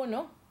Cebu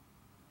no.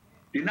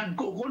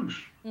 Dinagko kon.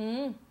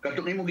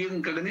 Katong imo gyud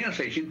kaganiya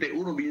sa 61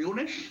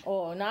 bilyones.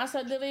 Oh,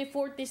 nasa dire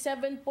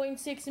 47.6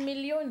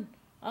 million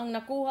ang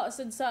nakuha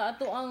sad sa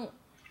ato ang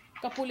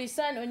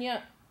kapulisan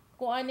unya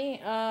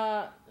kuani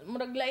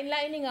murag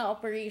lain-lain nga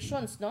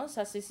operations no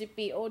sa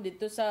CCPO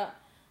dito sa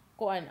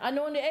kuan.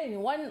 Ano ni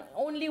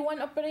only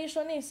one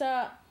operation ni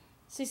sa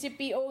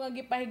CCPO nga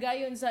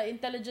gipahigayon sa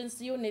intelligence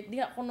unit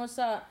diha kuno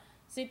sa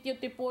Sitio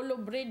Tipolo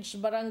Bridge,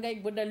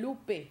 Barangay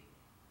Guadalupe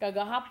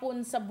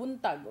kagahapon sa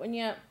buntag.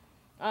 Unya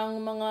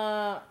ang mga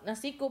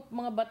nasikop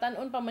mga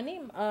batan-on pa man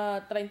ni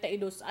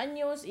 32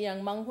 anyos,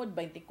 iyang manghod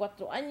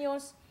 24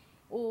 anyos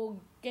ug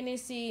kini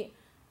si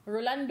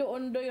Rolando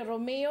Ondoy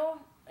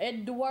Romeo,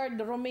 Edward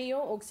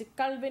Romeo ug si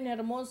Calvin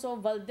Hermoso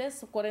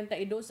Valdez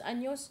 42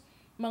 anyos,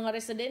 mga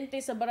residente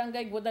sa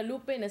Barangay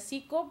Guadalupe na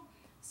sikop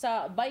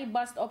sa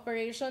buy-bust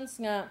operations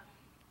nga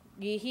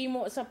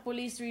gihimo sa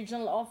Police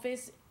Regional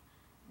Office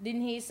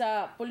dinhi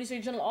sa Police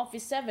Regional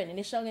Office 7.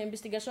 Initial nga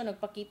investigasyon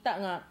nagpakita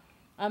nga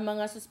ang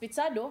mga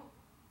suspitsado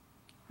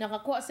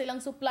nakakuha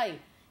silang supply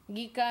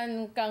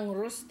gikan kang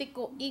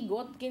rustiko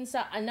igot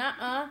kinsa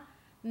anaa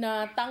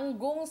na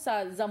tanggong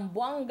sa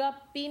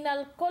Zamboanga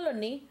Penal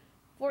Colony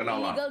for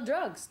illegal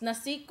drugs.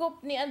 Nasikop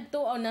ni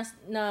adto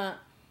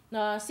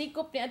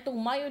nasikop ni adtong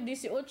Mayo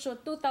 18,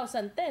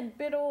 2010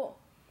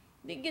 pero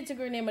di gid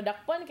siguro ni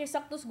madakpan kay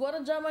saktos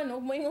gwardiya man ug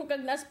moingon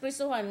kag nas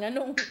prisuhan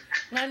nganong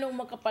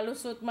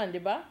makapalusot man,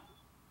 di ba?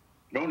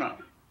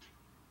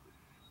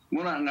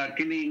 Muna nga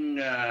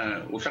kining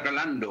usa ka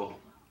lando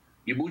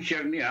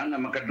ibusyag niya nga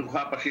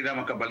makaduha pa sila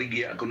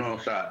makabaligya kuno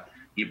sa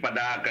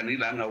ipada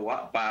kanila nga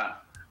wa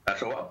pa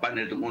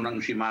nitong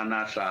unang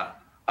simana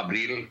sa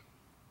Abril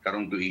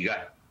karong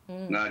tuiga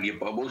nga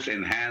gipabos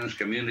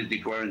enhanced community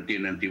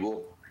quarantine ng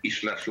tibok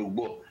Isla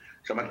Subo.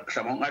 Sa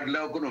mong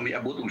adlaw kuno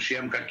miabot og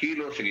 9 ka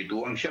kilo sa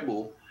gituang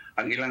Cebu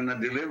ang ilang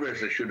na-deliver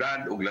sa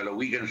syudad ug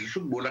lalawigan sa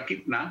Subo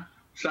lakip na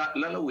sa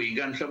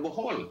lalawigan sa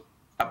Bohol.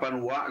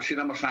 Apan wa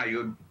sila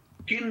masayod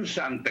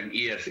kinsa ang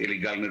tag-iya sa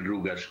illegal na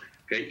drugas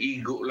kay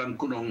igo lang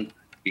kunong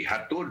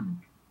ihatod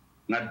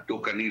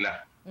ngadto kanila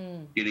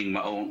kining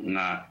mao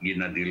nga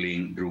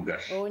ginadiling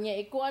drugas. O nya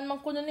ikuan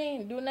man kuno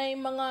ni dunay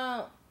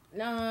mga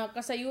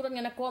kasayuran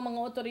nga nakuha mga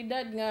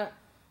otoridad nga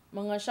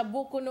mga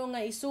shabu kuno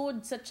nga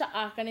isud sa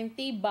tsaa kaning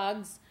tea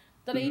bags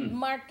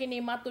trademark kini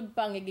matud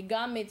pa nga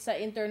gigamit sa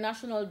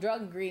international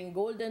drug ring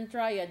Golden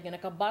Triad nga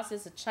nakabase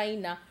sa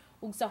China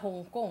ug sa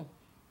Hong Kong.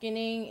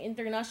 Kining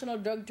international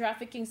drug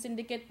trafficking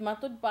syndicate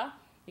matud pa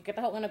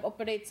ikataho nga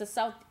nag-operate sa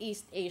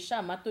Southeast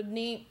Asia. Matud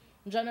ni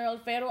General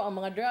Ferro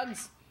ang mga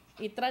drugs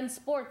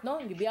i-transport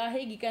no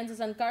gibiyahe gikan sa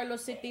San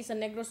Carlos City sa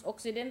Negros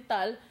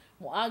Occidental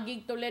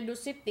moagig Toledo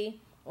City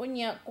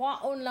unya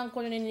kwaon lang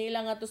kuno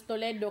nila nga tus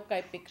Toledo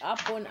kay pick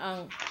upon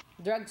ang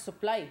drug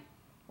supply.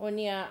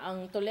 Unya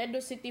ang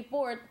Toledo City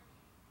Port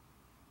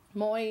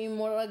mo'y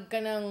murag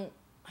ka ng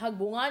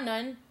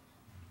hagbunganan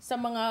sa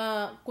mga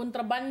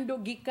kontrabando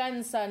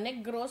gikan sa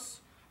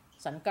Negros,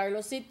 San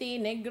Carlos City,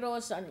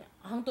 Negros,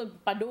 hangtod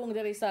padung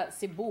diri sa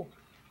Cebu.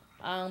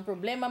 Ang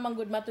problema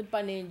manggod matud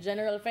pa ni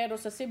General Ferro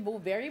sa Cebu,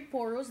 very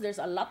porous.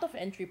 There's a lot of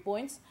entry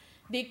points.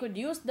 They could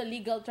use the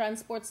legal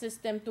transport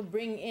system to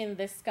bring in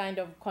this kind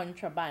of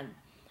contraband.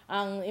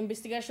 Ang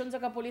investigasyon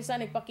sa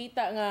kapulisan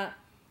nagpakita nga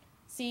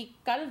si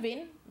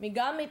Calvin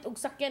migamit og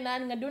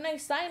sakyanan nga dunay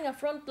sign nga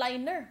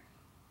frontliner.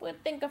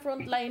 Puwedeng ka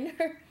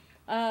frontliner.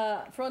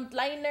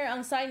 Frontliner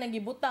ang sign nga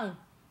gibutang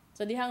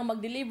sa dihang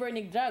mag-deliver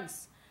ni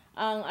drugs.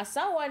 Ang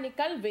asawa ni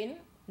Calvin,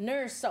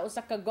 nurse sa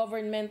usa ka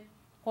government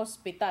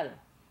hospital.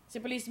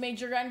 Si Police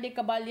Major Randy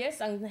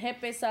Caballes, ang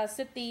hepe sa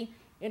City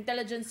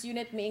Intelligence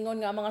Unit, miingon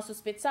nga ang mga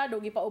suspetsado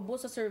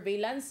gipaubos sa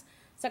surveillance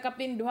sa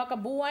kapin duha ka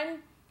buwan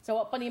sa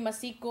wa pa ni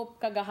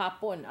masikop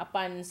kagahapon.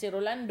 Apan si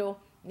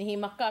Rolando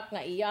nihimakak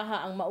nga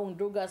iyaha ang maong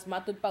drugas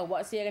matud pa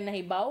wa siya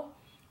nahibaw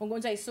kung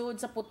unsay sud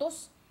sa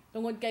putos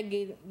tungod kay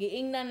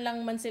giingnan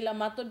lang man sila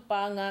matud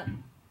pa nga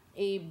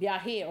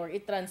i-biyahe or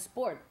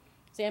i-transport.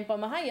 Sa iyang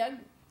pamahayag,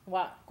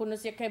 wa kuno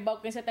siya kay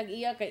baw kay sa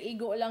tag-iya kay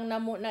igo lang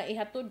namo na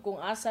ihatod kung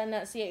asa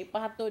na siya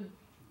ipahatod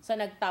sa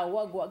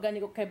nagtawag, wa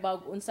gani ko kay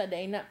baw unsa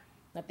day na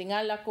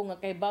natingala ko nga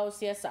kay baw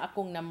siya sa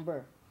akong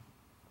number.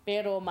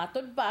 Pero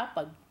matud pa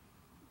pag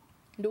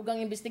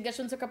dugang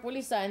investigasyon sa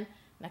kapulisan,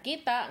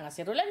 nakita nga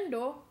si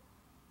Rolando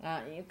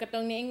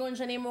katong niingon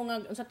siya nimo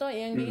nga unsa to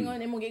iyang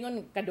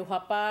giingon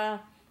kaduha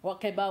pa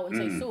wa kay baw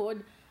unsay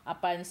sud.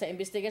 Apan sa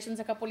investigasyon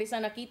sa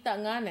kapulisan nakita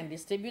nga nang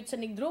distribute sa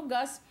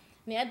nigdrugas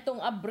ni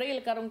adtong Abril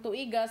karong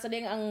tuiga sa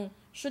ding ang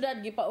syudad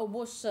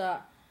gipaubos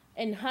sa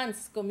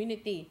enhanced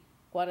community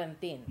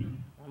quarantine.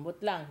 Ambot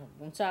lang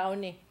kung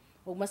saon ni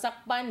ug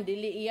masakpan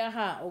dili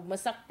iyaha ug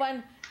masakpan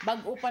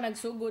bag-o pa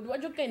nagsugod wa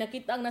jud kay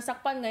nakita ang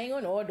nasakpan nga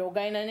ingon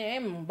dogay na ni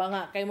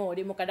banga kay mo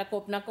di mo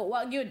kadakop nako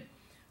wa gyud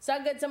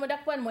sagad sa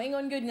madakpan mo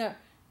ingon gyud nga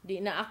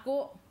di na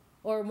ako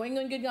or mo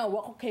ingon gyud nga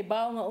wa ko kay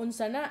baw nga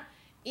unsa na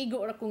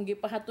igo ra kong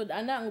gipahatod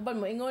ana ang uban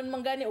mo ingon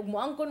man gani ug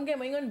moangkon kay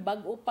mo ingon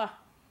bag-o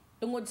pa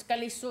tungod sa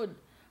kalisod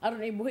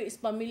aron ibuhi is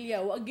pamilya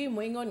wa gyud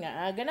mo ingon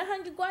nga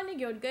ganahan gyud ko ani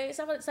gyud kay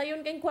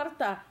sayon kay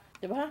kwarta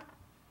di ba?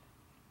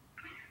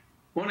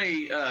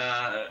 Munay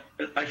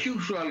as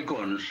usual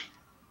cons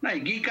na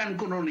gikan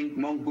ko ning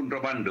mong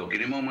kontrabando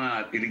kini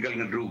mga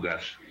illegal nga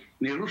drugas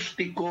ni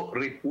Rustico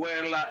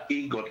Ripuela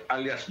Igot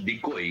alias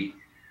Dikoy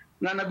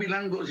nga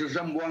nabilanggo sa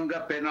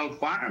Zamboanga Penal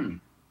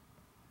Farm.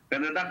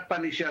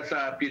 Kanadakpan ni siya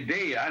sa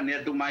PIDEA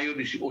niya tumayo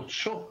 18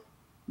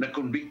 na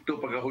konbikto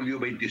pagka-Hulyo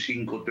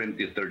 25,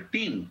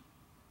 2013.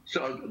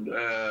 So,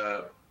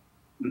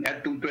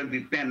 atong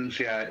 2010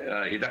 siya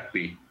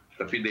hidakpi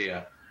sa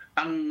PIDEA.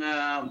 Ang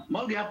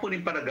magyapon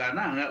ni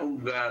Paragana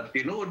nga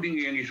tinuod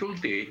ning iyang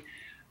isulti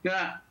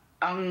nga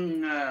ang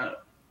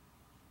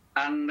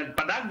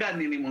nagpadagan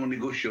ni mga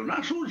negosyo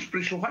na sus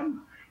prisuhan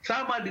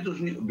sama dito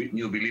sa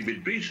New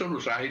Bilibid Prison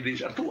usahay din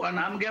sa atuan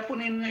na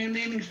magyapon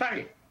ning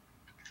style.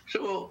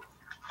 So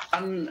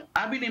ang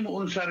abi ni mo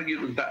unsar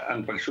gyud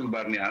ang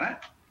pagsulbar niya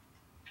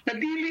na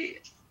dili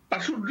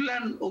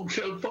pasudlan og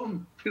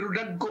cellphone pero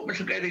dagko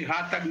sa kay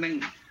hatag ng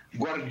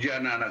gwardiya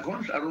na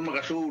nakon aron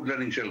makasudlan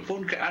ning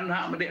cellphone kay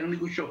anha man ang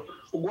negosyo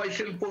ug way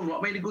cellphone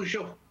wa may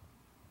negosyo.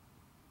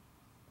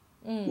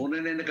 Muna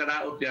na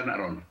nakaraot yan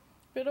aron.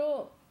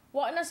 Pero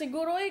wa na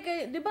siguro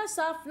kay di ba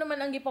SAF naman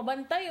ang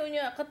gipabantay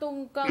unya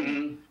katong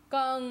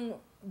kang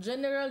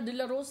General De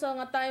La Rosa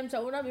nga time sa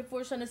una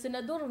before siya na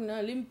senador na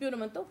limpyo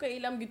naman to kay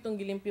ilam gitong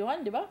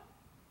gilimpyuhan di ba?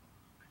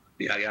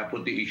 Di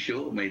ayapon ti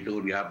issue may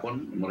tuod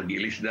gihapon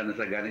magilisda na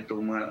sa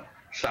ganitong mga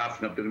SAF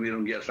na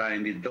permirong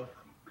giasahin dito.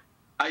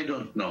 I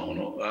don't know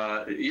no.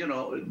 You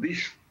know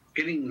this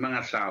kining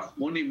mga SAF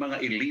muni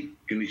mga elite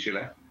kini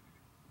sila.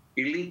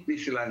 Elite ni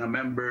sila nga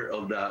member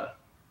of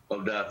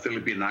the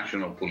Philippine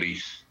National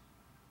Police.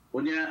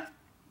 Unya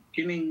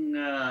kining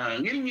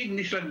ngilngig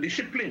ni sila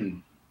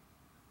discipline.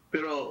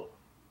 Pero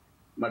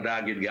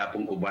madagid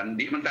gyapon uban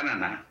di man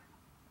tanan ha.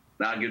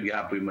 Dagid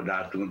gyapon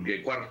madatong kay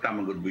kwarta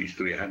magud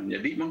istoryahan.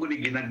 Ya di man gud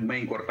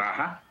ginagmay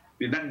kwartaha,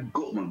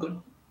 dinagko man gud.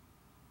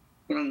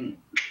 Kunang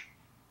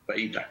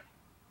paita.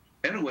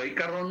 Anyway,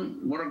 karon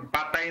murag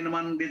patay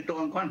naman dito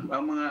ang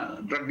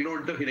mga drug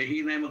lord to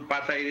hinahinay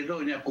magpatay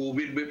dito nya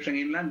COVID wave sa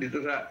inland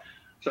dito sa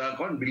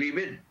believe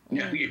it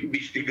nya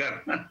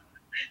imbestigar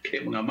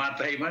kay mga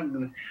matay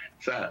man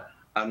sa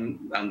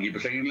ang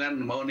gipasang inland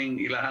mao ning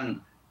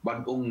ilahang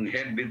bagong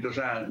head dito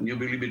sa New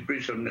Bilibid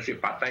Prison na si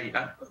Patay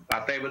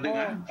Patay ba din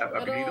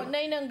pero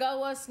nay nang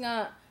gawas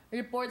nga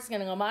reports nga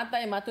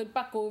nangamatay matud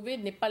pa COVID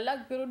ni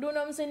palag pero do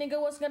naman sa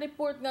nigawas nga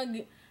report nga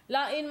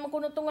lain man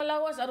kuno tong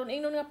lawas aron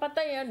ingnon nga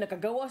patay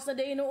nakagawas na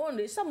day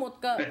noon di samot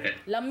ka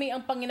lami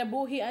ang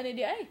panginabuhi ani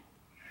di ay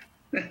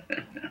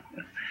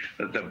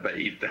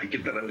tapaita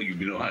kita ra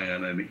gibinuhan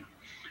na ni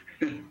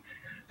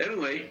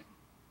anyway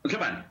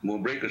unsa man mo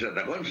break ko sa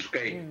takon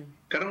kay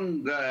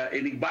karon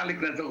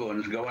inigbalik na to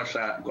kon gawas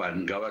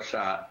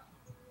sa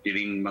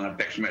ining mga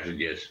text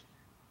messages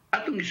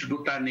atong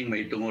isgutan ning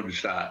mahitungod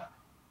sa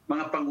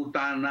mga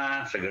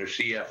pangutana sa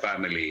Garcia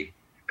family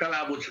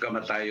kalabot sa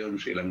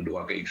kamatayon silang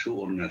duha ka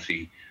igsuon nga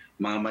si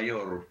mga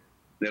mayor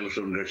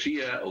Nelson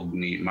Garcia o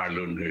ni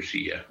Marlon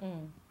Garcia.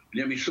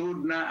 Niya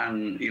misud na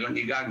ang ilang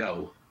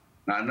igagaw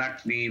na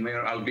anak ni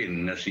Mayor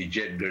Alvin na si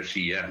Jed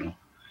Garcia. No?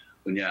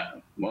 Kunya,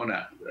 mo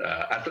na,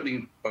 ato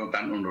ning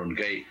pangtanon ron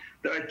kay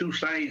there are two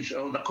sides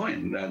of the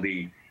coin.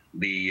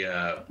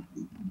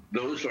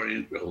 Those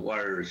who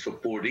are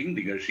supporting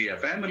the Garcia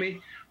family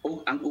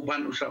o ang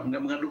uban usab nga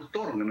mga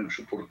doktor nga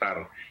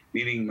nagsuportar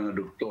nining mga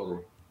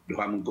doktor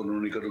duhamon kuno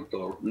ni ka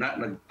doktor na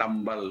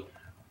nagtambal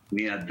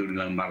niadto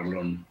nilang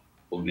Marlon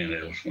o ni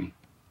Nelson.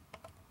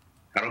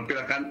 Karon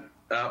pila kan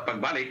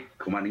pagbalik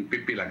kumaning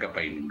pipila ka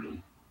pa inom.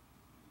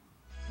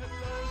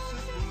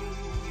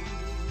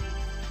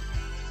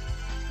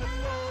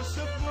 Hello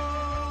Cebu,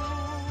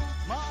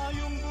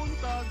 maayong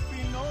buntag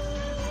Pinoy.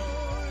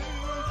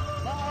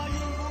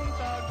 Maayong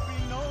buntag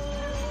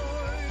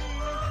Pinoy.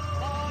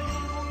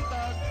 Maayong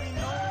buntag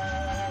Pinoy.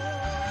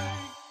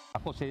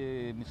 Ako si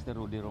Mr.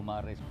 Rudy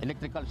Romares,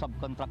 electrical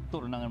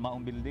subcontractor ng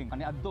maong building.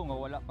 Ani adto nga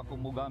wala pa ko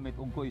mogamit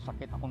og ko'y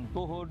sakit akong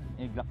tuhod,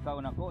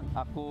 iglakaw na ko.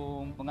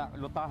 Akong mga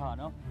lutaha,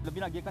 no?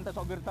 Labi na gikan ta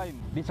sa overtime.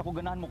 Di sa ko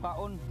ganahan mo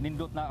kaon,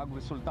 nindot na ang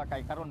resulta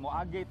kay karon mo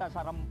agi ta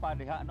sa rampa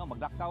diha, no?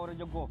 Maglakaw ra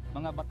jud ko.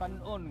 Mga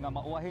batan-on nga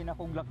mauwahin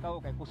akong lakaw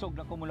kay kusog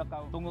na ko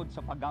mulakaw tungod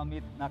sa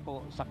paggamit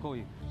nako sa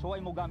koy. So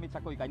ay mo gamit sa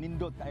koy kay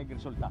nindot kay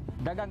resulta.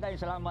 Daghang kay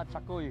salamat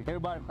sa koy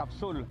herbal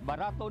capsule.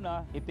 Barato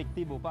na,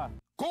 epektibo pa.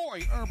 Koy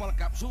Herbal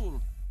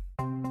Capsule.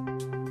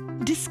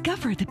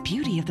 Discover the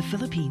beauty of the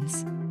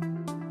Philippines.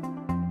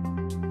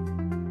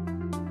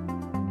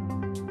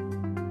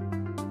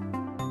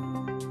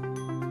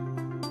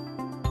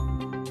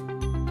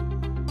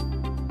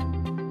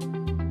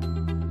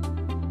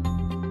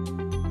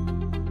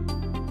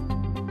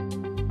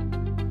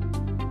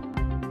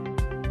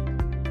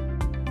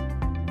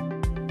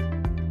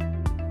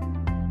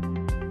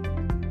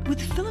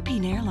 With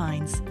Philippine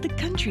Airlines, the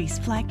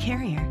country's flag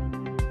carrier.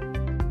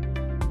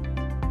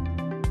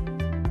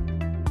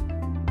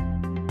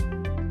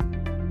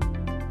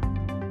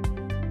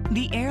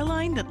 The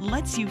airline that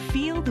lets you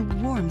feel the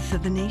warmth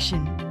of the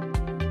nation.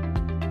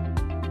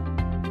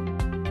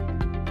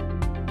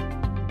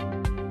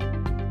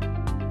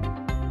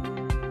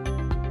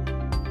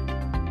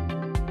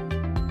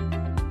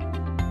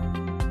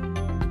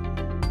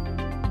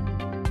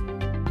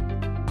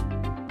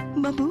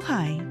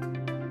 Mabuhay!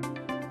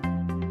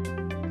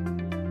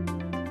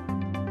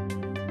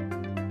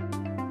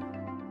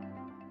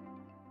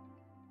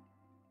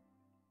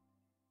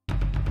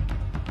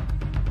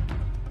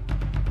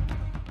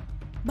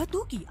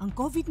 Batuki ang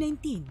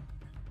COVID-19.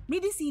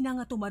 Medisina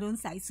nga tumaron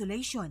sa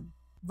isolation.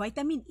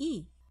 Vitamin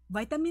E,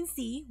 Vitamin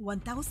C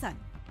 1,000.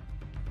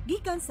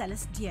 Gikan sa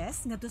alas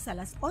 10 ngadto sa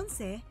alas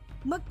 11,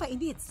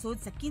 magpainit sud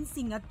sa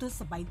 15 ngadto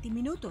sa 20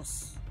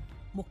 minutos.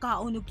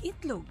 Mukaon og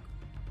itlog.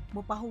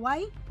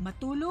 Mupahuway,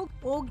 matulog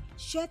og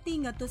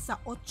 7 ngadto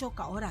sa 8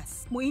 ka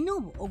oras.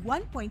 Muinom og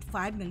 1.5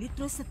 nga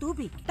litro sa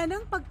tubig.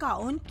 Tanang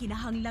pagkaon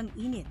kinahanglang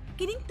init.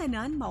 Kining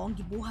tanan mao ang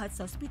gibuhat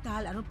sa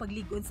ospital aron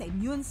paglig-on sa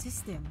immune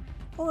system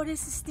o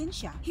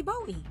resistensya.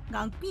 Hibaw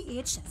nga ang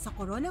pH sa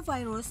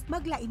coronavirus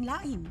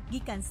maglain-lain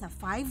gikan sa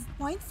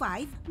 5.5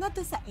 ngadto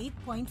sa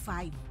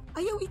 8.5.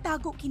 Ayaw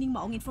itago kining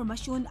maong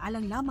informasyon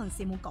alang lamang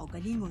sa imong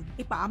kaugalingon.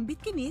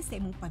 Ipaambit kini sa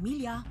imong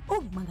pamilya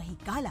o mga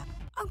higala.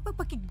 Ang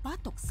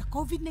pagpakigbatok sa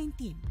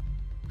COVID-19.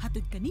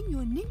 Hatod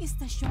kaninyo ning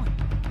istasyon.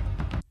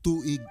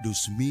 Tuig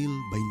 2021.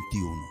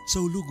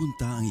 Sa ulugon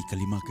ta ang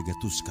ikalima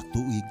kagatus ka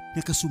tuig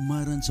nga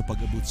kasumaran sa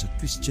pag-abot sa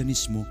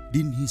Kristyanismo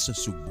dinhi sa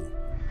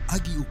Cebu.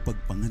 Agi og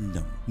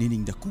pagpangandam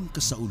nining dakong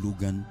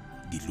kasaulugan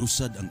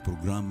gilusad ang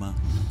programa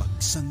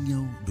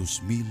Pagsangyaw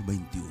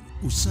 2021.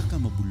 Usa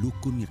ka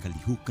mabulukon nga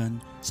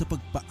kalihukan sa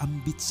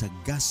pagpaambit sa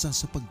gasa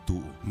sa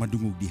pagtuo.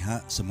 Madungog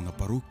diha sa mga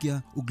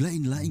parokya ug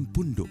lain-laing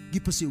pundok.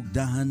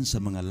 Gipasiugdahan sa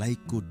mga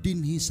laiko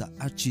dinhi sa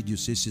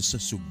Archdiocese sa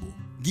Cebu.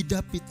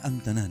 Gidapit ang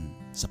tanan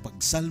sa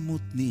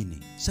pagsalmot niini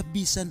sa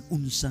bisan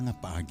unsa nga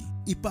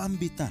paagi.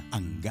 Ipaambita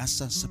ang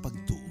gasa sa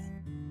pagtuo.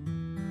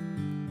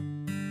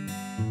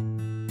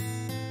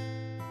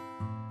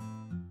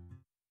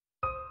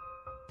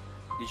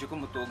 Di siya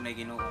kumutuog na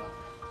Ginoo.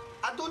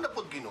 Ado na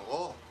pod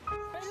Ginoo.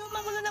 Pero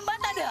magulo ng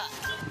bata da.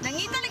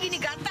 Nangita lagi ni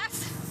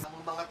gatas.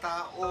 Ang mga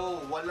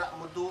tao wala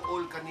mo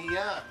duol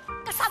kaniya.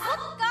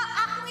 Kasabot ka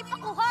akong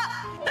ipakuha.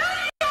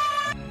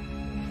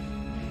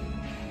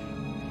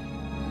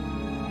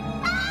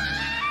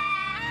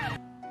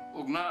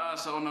 Ug naa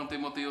sa unang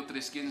Timoteo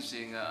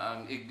 3:15 nga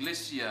ang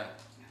iglesia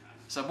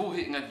sa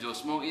buhi nga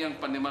Dios mao iyang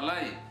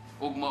panimalay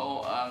ug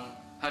mao ang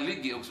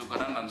haligi ug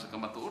sugaranan sa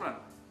kamatuoran.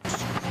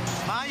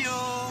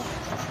 Mayo!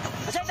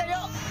 Asay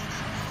tayo!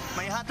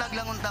 May hatag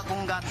lang unta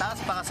kong gatas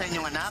para sa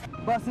inyong anak.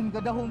 Basin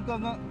kadahon ka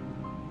nga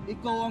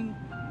ikaw ang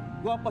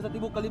gwapa sa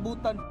tibok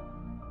kalibutan.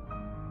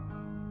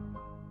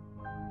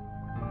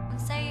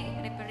 Unsay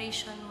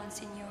reparation,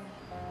 Monsignor?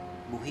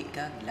 Buhi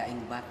kag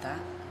laing bata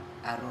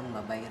aron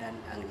mabayran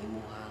ang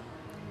imuhang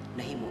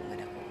nahimo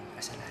nga dakong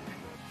kasalanan.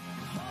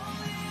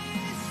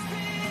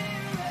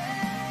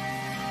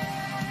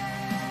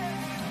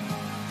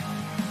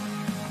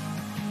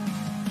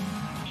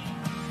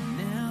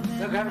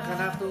 Daghan ka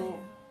nato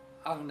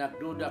ang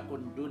nagduda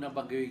kung doon na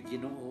bagay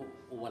Ginoo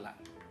o wala.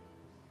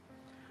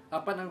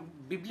 Apan ang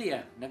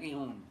Biblia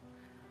nag-ingon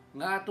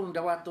nga atong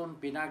dawaton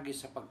pinagi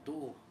sa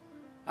pagtuo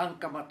ang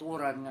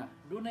kamaturan nga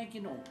dunay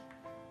Ginoo.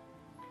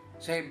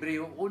 Sa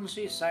Hebreo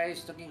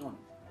 11:6 nag-ingon,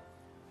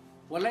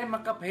 walay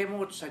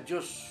makapahimot sa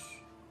Dios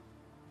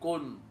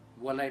kung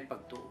walay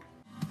pagtuo.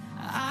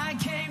 I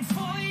came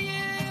for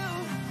you.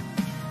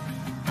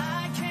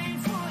 I came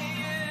for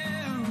you.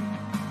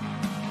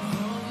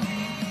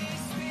 Holy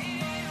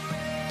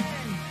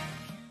Spirit.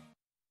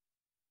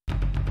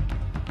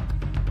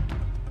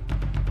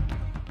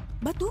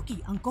 Batuki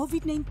ang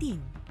COVID-19.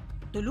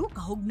 Tulo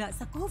kahugna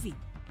sa COVID.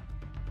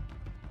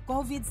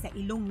 COVID sa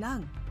ilong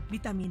lang,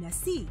 vitamina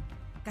C,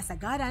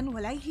 kasagaran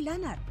walay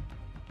hilanat.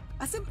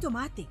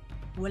 Asymptomatic,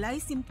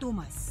 walay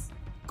simptomas.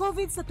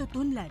 COVID sa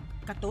tutunlan,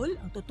 katol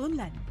ang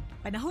tutunlan.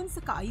 Panahon sa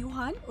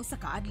kaayuhan o sa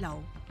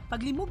kaadlaw,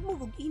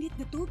 paglimugmog og init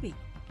na tubig.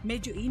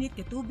 Medyo init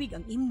na tubig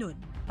ang imnon.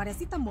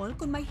 Paracetamol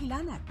kung may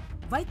hilanat.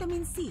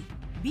 Vitamin C,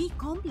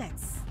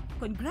 B-complex.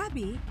 Kung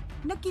grabe,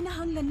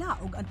 nagkinahanglan na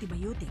og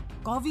antibiotic.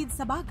 COVID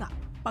sa baga,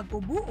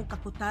 pag-ubo o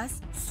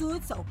kakutas, sud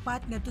sa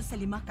 4 ngadto sa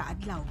 5 ka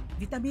adlaw.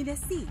 Vitamina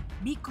C,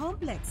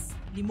 B-complex,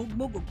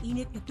 limugmog og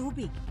init nga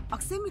tubig,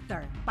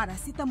 oximeter,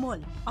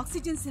 paracetamol,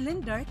 oxygen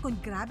cylinder kung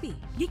grabe.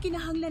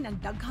 Gikinahanglan ang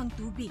daghang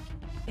tubig,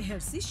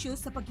 ehersisyo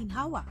sa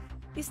pagginhawa,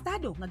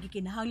 estado nga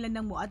gikinahanglan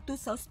ng moadto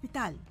sa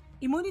ospital.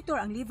 I-monitor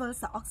ang level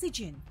sa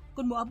oxygen.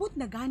 Kung moabot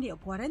na gani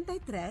og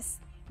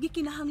 43,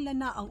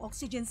 gikinahanglan na ang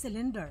oxygen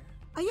cylinder.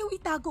 Ayaw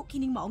itago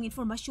kining maong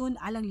informasyon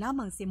alang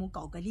lamang sa imong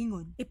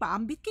kaugalingon.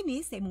 Ipaambit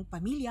kini sa imong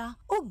pamilya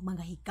o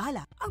mga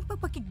higala ang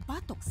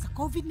pagpakigbatok sa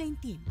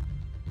COVID-19.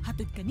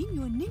 Hatod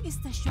kaninyo ning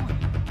istasyon.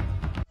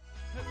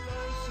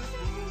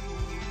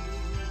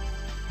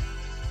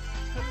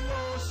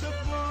 Hello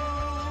Cebu,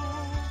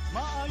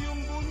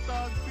 maayong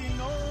buntag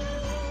Pinoy.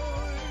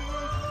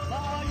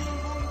 Maayong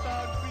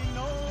buntag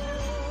Pinoy.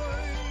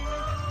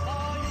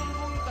 Maayong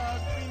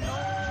buntag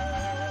Pinoy.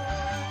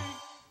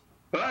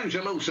 Parang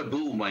hello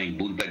Cebu, may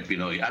buntag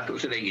Pinoy. Ato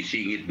sila yung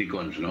isingit ni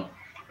Cons, no?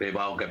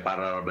 Paibaw kay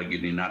para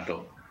baginin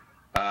nato.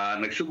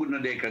 Nagsugod na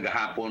din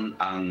kagahapon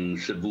ang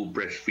Cebu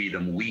Press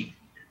Freedom Week.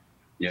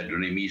 Yeah,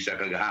 doon ay misa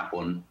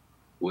kagahapon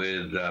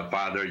with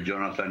Father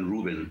Jonathan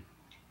Rubin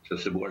sa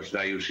Cebu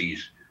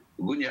Archdiocese.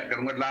 Gunya,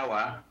 karong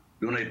adlaw,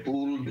 doon ay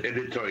pooled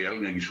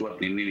editorial nga gisuwat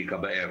ni Nini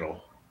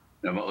Caballero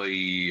na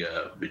mao'y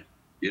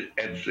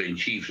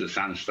editor-in-chief sa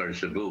Sunstar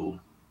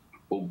Cebu.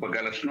 O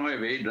pagkalas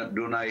 9,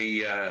 doon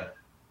ay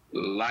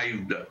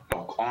live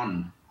talk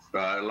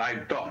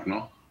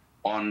no,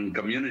 on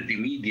community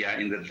media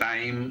in the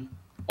time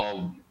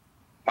of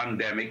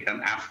pandemic and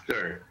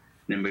after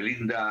ni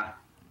Melinda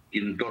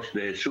Quintos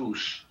de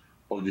Jesus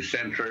of the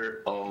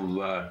Center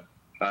of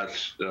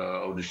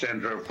the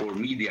Center for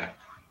Media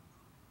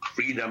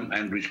Freedom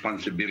and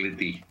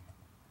Responsibility.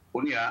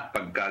 Unya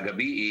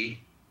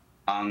pagkagabi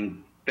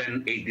ang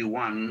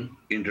 1081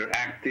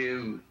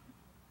 interactive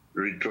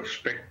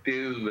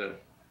retrospective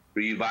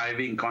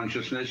Reviving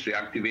Consciousness,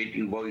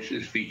 Reactivating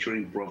Voices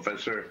featuring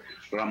Professor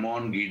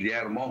Ramon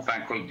Guillermo,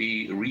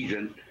 Faculty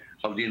Regent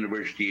of the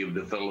University of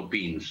the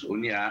Philippines.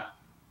 Unya,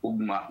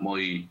 ugma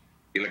mo'y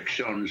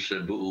eleksyon sa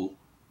Cebu,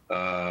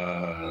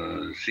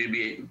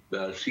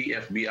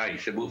 CFBI,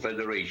 Cebu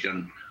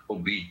Federation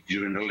of Beach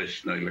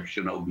Journalists, na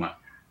eleksyon na ugma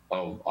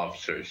of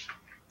officers.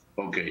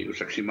 Okay,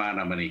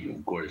 usaksimana man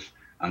of course,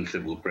 ang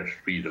Cebu Press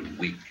Freedom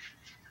Week.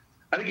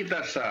 Ano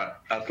kita sa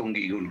atong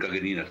giigon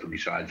kaganina itong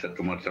isaad sa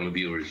itong mga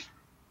televiewers,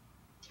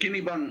 kini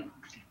bang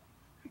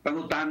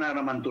pangutana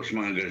naman to sa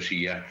mga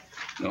Garcia,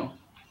 no?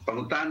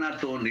 Pangutana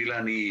to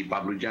nila ni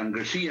Pablo Jan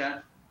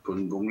Garcia,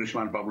 kung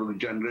Congressman Pablo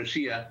Jan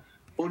Garcia,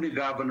 o ni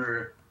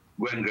Governor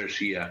Gwen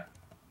Garcia,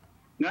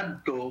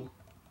 ngadto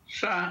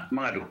sa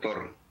mga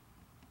doktor.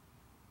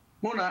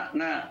 Muna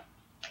nga,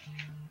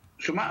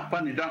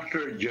 sumapa ni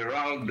Dr.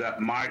 Gerald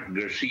Mark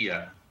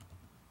Garcia,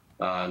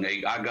 nga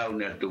igagaw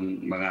na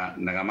itong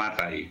mga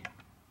nangamatay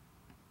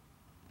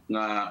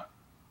nga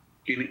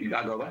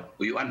igagaw ba?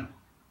 Uyuan.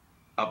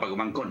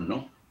 Pagmangkon,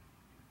 no?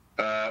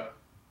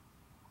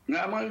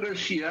 Nga mga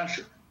Garcia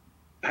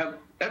have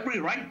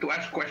every right to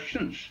ask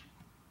questions.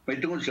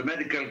 May tungkol sa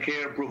medical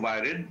care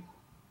provided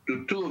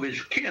to two of his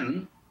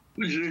kin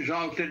which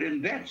resulted in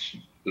deaths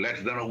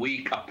less than a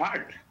week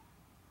apart.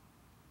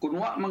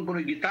 Kung wa man kuno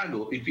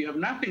gitago, if you have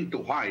nothing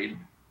to hide,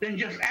 then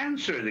just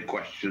answer the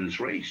questions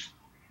raised.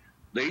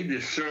 They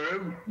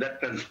deserve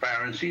that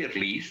transparency at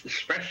least,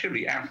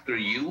 especially after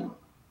you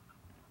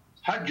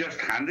had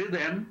just handed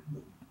them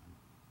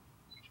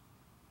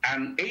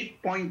an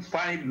 8.5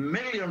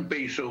 million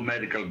peso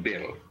medical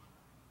bill.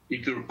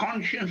 If your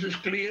conscience is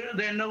clear,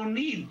 there's no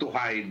need to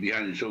hide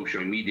behind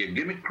social media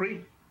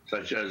gimmickry,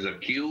 such as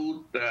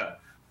cute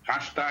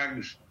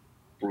hashtags,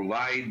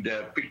 provide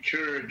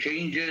picture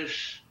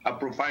changes,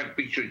 profile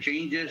picture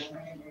changes,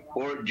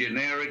 or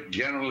generic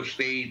general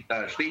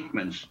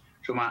statements.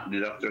 Suma ni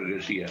Dr.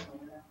 Garcia.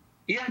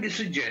 Iyang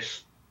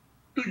suggest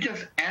to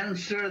just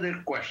answer their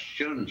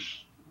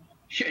questions.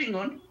 Siya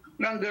ingon,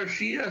 ng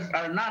Garcias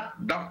are not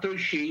doctor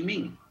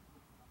shaming.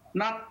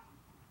 Not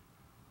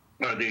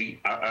are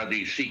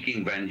they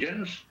seeking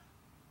vengeance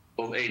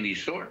of any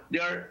sort.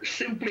 They are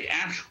simply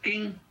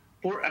asking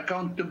for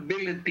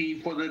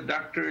accountability for the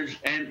doctors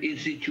and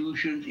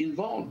institutions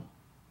involved,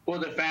 for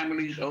the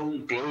family's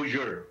own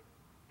closure,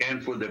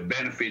 and for the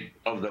benefit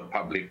of the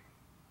public.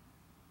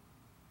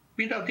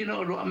 Bitaw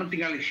tinuod aman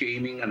tingali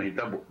shaming ano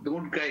hitabo.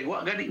 Tungod kay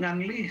wa gani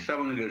nganli sa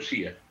mga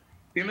Garcia.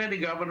 Nila ni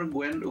Governor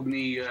Gwen ug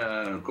ni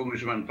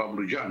Congressman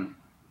Pablo Jan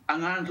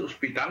ang sa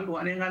ospital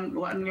wa nila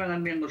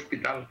nganli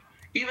ospital.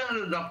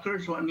 Even the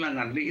doctors wa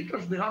nila nganli. It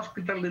was the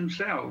hospital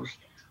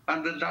themselves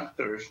and the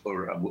doctors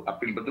or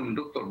apil ba itong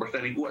doktor basta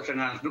niguwa sa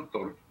nga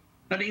doktor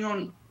na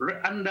dingon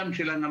andam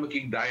sila nga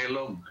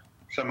makig-dialogue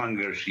sa mga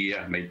Garcia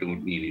may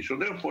tungod nini. So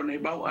therefore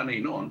naibaw anay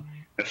noon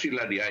na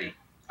sila di ay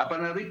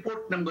apan na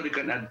report ng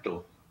balikan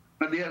adto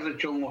na diya sa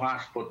Chongo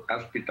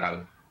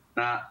Hospital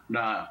na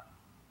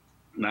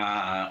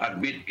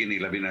admit kini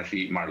labi na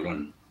si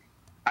Marlon.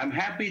 I'm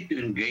happy to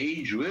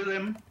engage with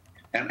them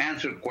and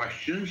answer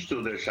questions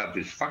to their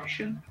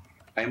satisfaction.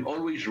 I'm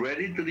always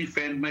ready to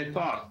defend my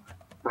thought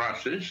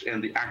process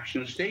and the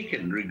actions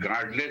taken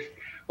regardless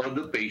of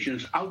the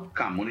patient's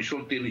outcome.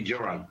 Munisulti ni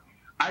Gerald,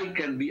 I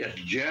can be as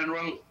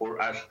general or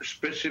as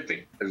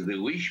specific as they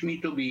wish me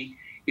to be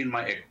in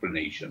my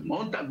explanation.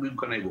 Montagud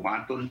ko na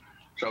ibuhaton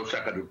sa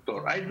usa ka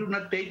doktor. I do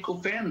not take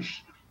offense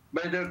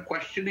by their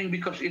questioning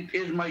because it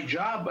is my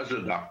job as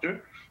a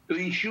doctor to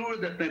ensure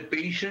that my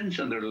patients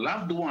and their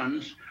loved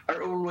ones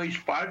are always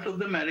part of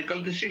the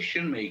medical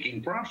decision-making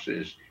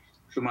process.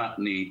 Suma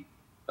ni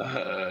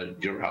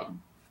Gerald.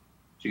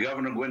 Si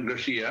Governor Gwen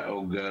Garcia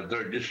o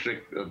 3rd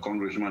District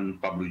Congressman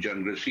Pablo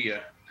Jan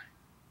Garcia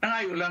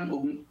nangayo lang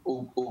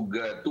og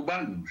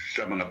tubag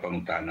sa mga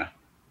pangutana.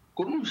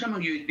 Kung sa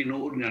mga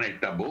tinuod nga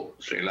naitabo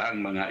sa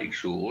ilang mga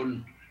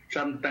igsuon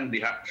samtang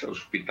diha sa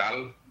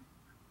ospital,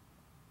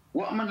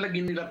 wa man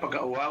lagi nila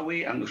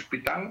pagkaawawi ang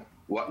ospital,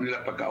 wa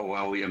nila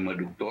pagkaawawi ang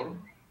mga doktor.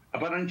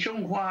 Apan ang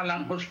Chonghua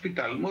lang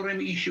hospital, mo rin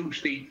issue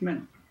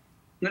statement.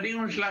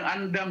 Nadingon silang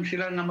andam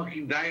sila nga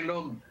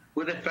makig-dialogue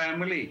with the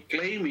family,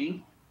 claiming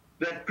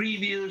that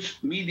previous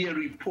media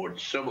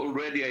reports have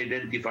already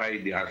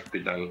identified the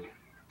hospital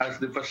as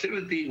the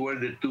facility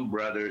where the two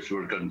brothers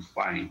were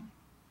confined.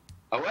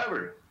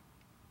 However,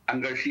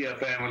 ang Garcia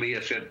family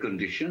has set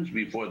conditions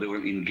before they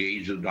will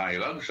engage the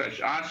dialogue,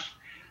 such as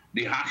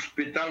the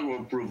hospital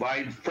will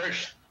provide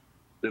first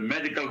the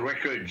medical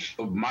records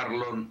of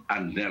Marlon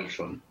and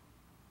Nelson.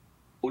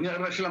 Unya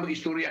ra sila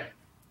mag-istorya.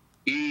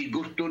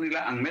 Gusto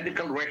nila ang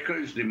medical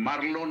records ni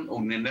Marlon o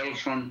ni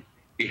Nelson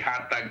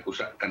ihatag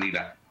usa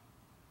kanila.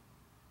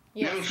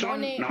 Yes,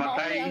 Nelson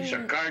namatay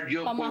sa pamahayag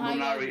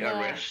cardiopulmonary na-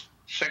 arrest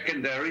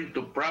secondary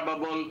to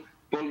probable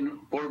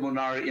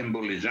pulmonary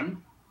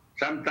embolism.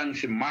 Samtang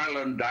si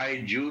Marlon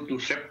died due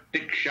to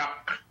septic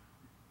shock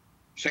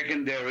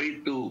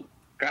secondary to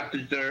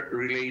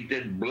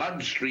catheter-related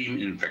bloodstream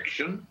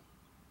infection,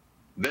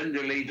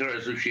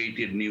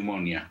 ventilator-associated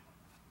pneumonia.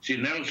 Si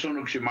Nelson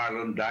ug si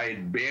Marlon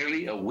died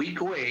barely a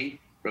week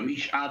away from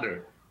each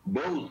other.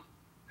 Both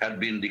had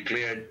been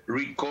declared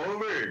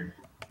recovered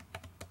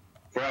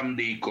from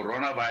the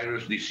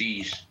coronavirus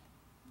disease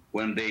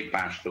when they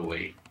passed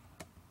away.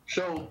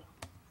 So,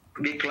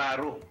 di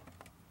klaro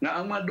nga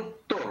ang mga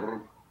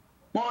doktor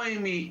mo ay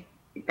may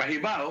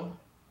pahibaw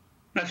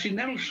na si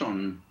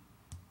Nelson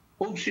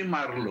o si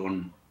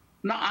Marlon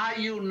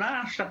naayo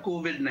na sa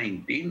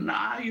COVID-19,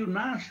 naayo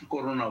na sa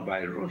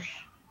coronavirus.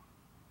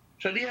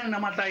 Sa diyang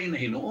namatay na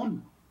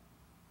hinuon.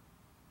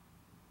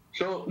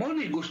 So, mo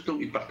ni gustong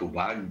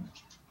ipatubag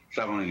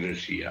sa mga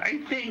Garcia.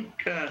 I think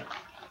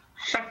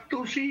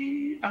sakto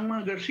si ang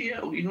mga Garcia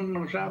o inon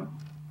na sa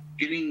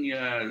kining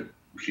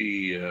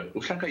si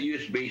usa ka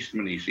US-based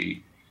man si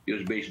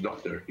US-based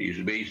doctor. He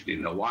is based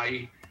in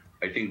Hawaii.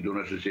 I think doon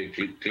na sa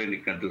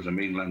clinic na to sa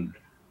mainland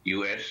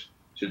US.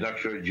 Si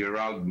Dr.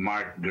 Gerald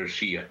Mark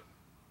Garcia.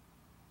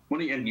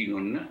 Muna ang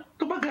gingon nga,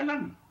 tubaga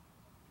lang.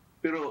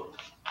 Pero,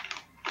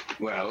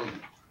 well,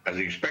 as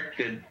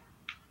expected,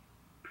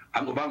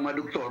 ang ubang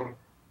mga doktor,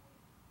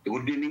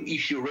 tungod din yung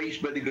issue raised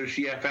by the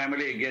Garcia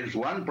family against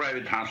one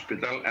private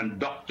hospital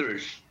and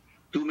doctors,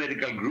 two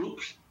medical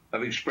groups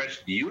have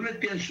expressed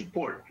unity and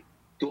support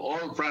to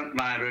all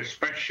frontliners,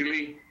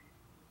 especially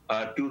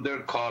to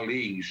their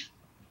colleagues,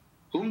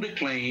 whom they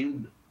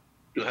claimed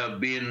to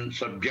have been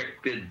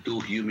subjected to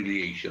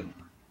humiliation.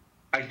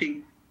 I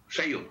think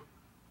sayo.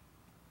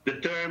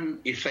 The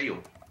term is sayo.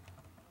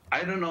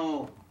 I don't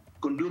know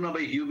kung doon na ba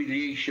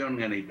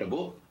humiliation nga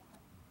naitabo.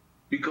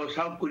 Because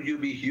how could you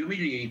be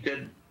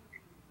humiliated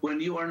when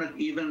you are not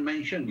even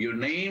mentioned? Your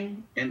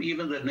name and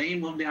even the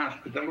name of the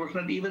hospital was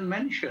not even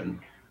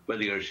mentioned by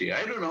the Garcia.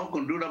 I don't know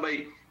kung doon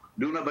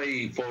na ba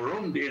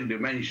forum din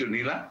mention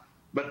nila.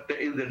 But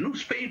in the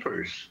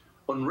newspapers,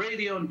 on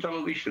radio and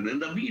television, in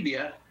the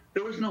media,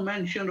 there was no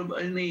mention of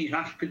any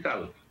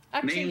hospital.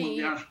 Name of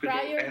the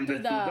hospital and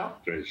the two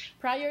doctors.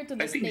 Prior to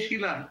the I think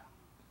sila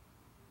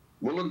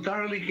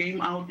voluntarily came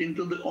out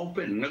into the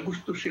open nga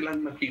gusto silang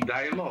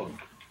makig-dialogue.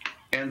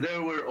 And there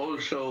were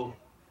also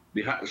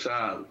diha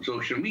sa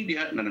social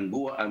media na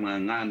nangguwa ang mga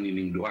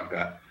nganing duha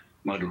ka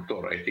mga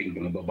doktor. I think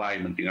mga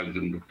babae man tingali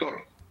ng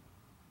doktor.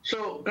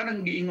 So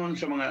kanang giingon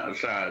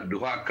sa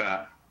duha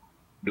ka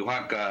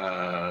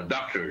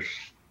doctors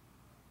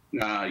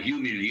na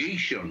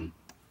humiliation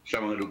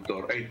sa mga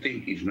doktor, I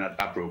think is not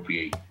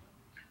appropriate.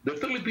 The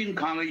Philippine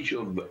College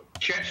of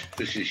Chest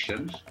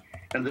Physicians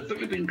and the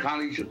Philippine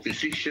College of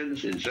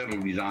Physicians in Central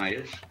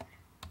Visayas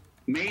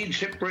made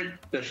separate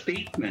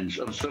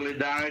statements of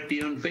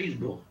solidarity on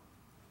Facebook,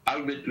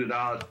 albeit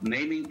without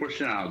naming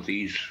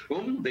personalities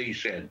whom they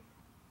said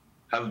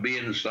have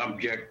been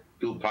subject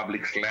to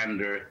public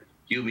slander,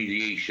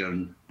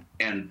 humiliation,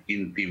 and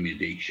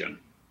intimidation.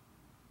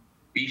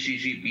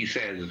 PCCP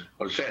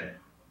said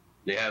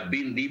they have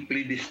been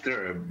deeply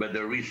disturbed by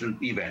the recent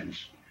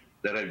events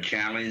that have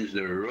challenged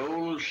their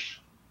roles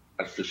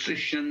as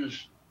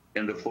physicians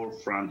in the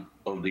forefront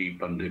of the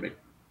pandemic.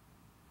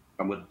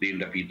 Kamot din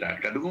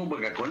nakita. Kadungong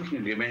bagakon,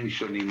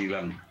 nag-mention ni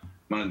nilang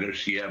mga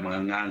Garcia,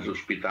 mga ngan sa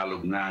ospital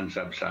ug ngan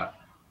sa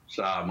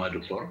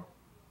mga doktor?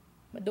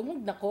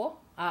 Madungog na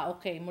ko?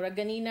 Okay. Mura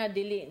ganina,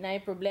 dili na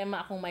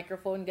problema akong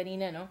microphone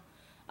ganina, no?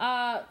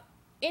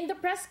 In the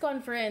press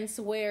conference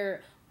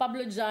where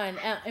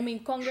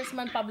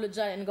Congressman Pablo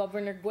Jan and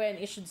Governor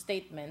Gwen issued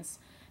statements,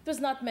 it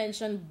was not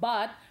mentioned,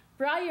 but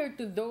prior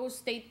to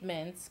those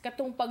statements,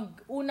 katong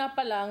pag-una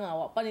pa lang,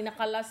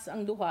 paninakalas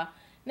ang duha,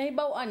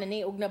 nahibaw-an na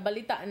ni og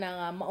nabalita na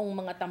nga maong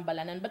mga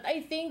tambalanan. But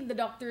I think the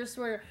doctors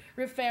were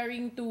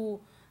referring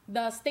to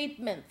the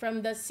statement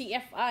from the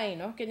CFI,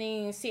 no?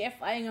 Kining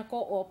CFI nga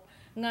co-op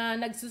nga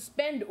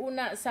nagsuspend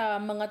una sa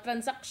mga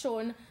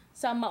transaksyon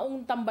sa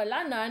maong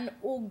tambalanan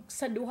ug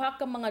sa duha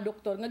ka mga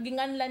doktor nga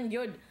ginganlan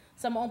gyud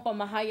sa maong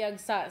pamahayag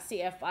sa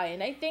CFI.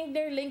 And I think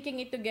they're linking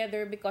it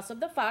together because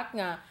of the fact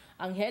nga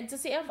ang head sa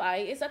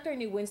CFI is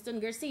Attorney Winston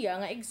Garcia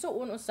nga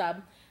igsuon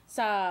usab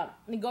sa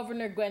ni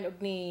Governor Gwen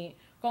ug ni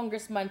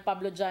Congressman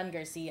Pablo Jan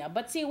Garcia.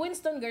 But si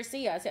Winston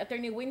Garcia, si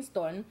Attorney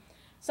Winston,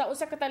 sa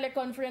usa ka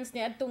teleconference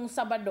ni adtong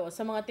Sabado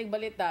sa mga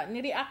tigbalita,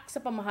 ni-react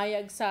sa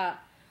pamahayag sa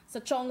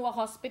Chongwa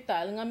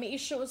Hospital nga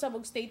mi-issue usab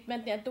og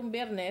statement ni adtong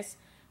Biyernes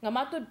nga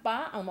matud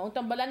pa ang maong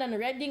tambalanan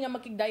ready nga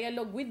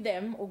makig-dialogue with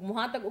them ug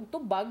muhatag og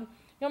tubag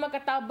nga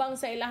makatabang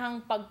sa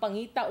ilahang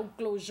pagpangita og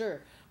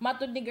closure.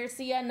 Matud ni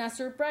Garcia na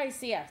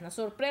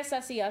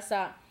sorpresa siya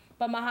sa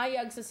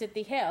pamahayag sa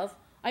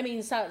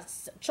sa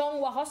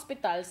Chongwa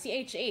Hospital,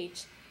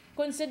 CHH,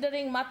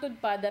 considering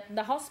matud pa that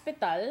the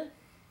hospital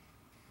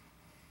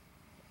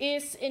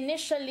is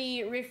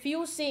initially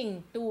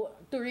refusing to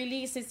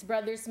release his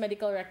brother's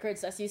medical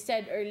records. As you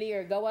said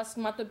earlier, gawas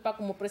matud pa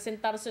kung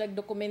mopresentar sila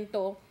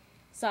dokumento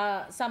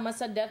sama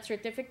sa death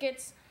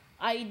certificates,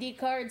 ID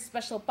card,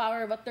 special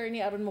power of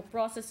attorney aron mo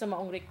process sa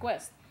maong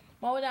request.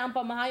 Mao na ang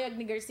pamahayag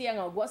ni Garcia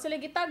nga wa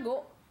sila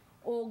gitago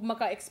o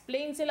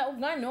maka-explain sila og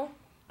ngano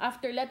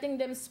after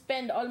letting them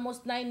spend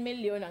almost 9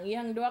 million ang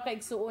iyang duha ka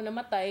igsuon na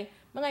matay,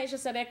 mga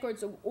isa sa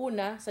records og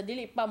una sa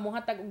dili pa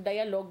mohatag og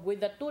dialogue with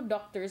the two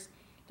doctors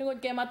tungod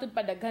kay matud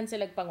pa daghan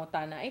sila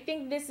pangutana. I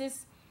think this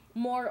is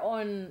more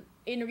on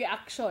in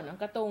reaction ang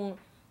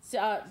katong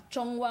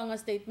Chongwa nga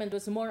statement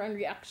was more on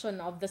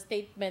reaction of the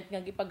statement nga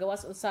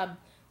gipagawas usab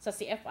sa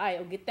CFI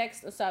o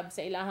gitext usab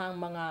sa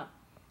ilahang mga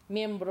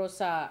miyembro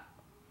sa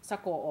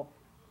co-op.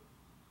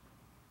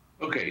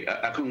 Okay,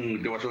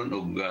 akong gawason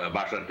og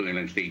basa to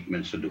ilang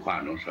statements sa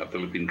duha sa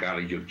Philippine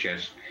College of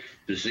Chest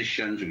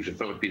Physicians ug sa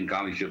Philippine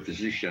College of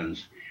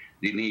Physicians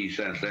dinhi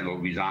sa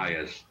Central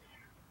Visayas.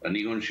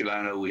 Ningon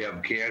sila na we have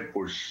cared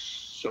for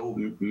so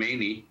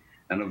many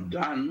and have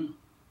done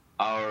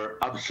our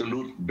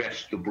absolute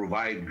best to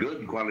provide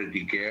good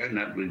quality care,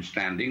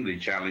 notwithstanding the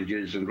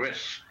challenges and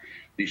risks.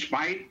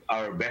 Despite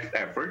our best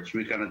efforts,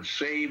 we cannot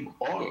save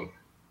all,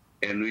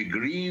 and we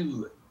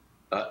grieve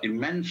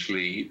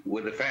immensely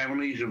with the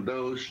families of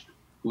those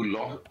who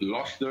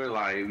lost their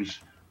lives,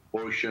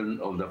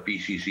 portion of the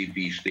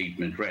PCCP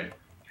statement read.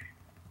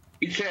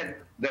 It said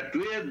that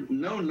with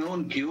no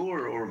known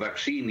cure or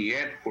vaccine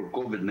yet for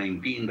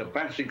COVID-19, the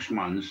past 6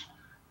 months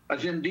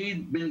has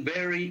indeed been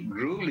very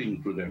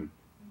grueling to them.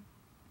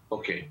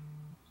 Okay,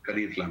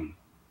 kalit lang.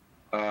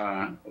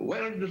 Why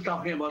are they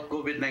talking about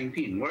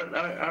COVID-19? What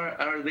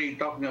are they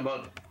talking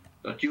about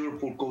a cure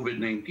for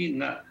COVID-19?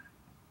 Na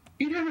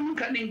hindi naman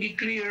kaning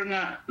gi-clear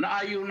nga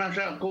naayo na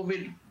sa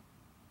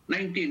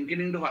COVID-19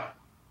 kining duha.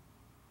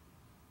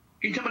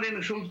 Kinsa man din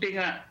nagsulti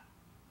nga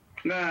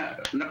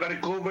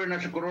naka-recover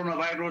na sa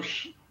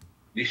coronavirus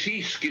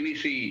disease kini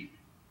si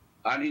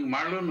Aning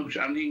Marlon ug si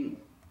Aning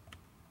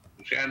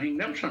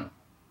Nelson.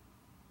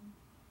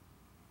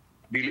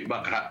 Dili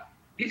ba ka?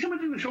 Kinsa man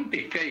din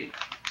nagsulti kay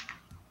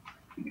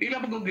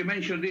ilang pag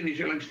mention din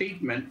silang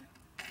statement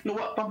na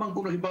wa pa man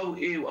kuno hibaw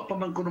wa pa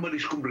man kuno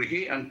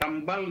madiskubrihi ang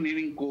tambal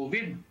nining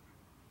COVID.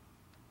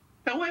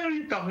 Now, why are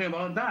you talking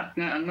about that?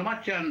 Nga ang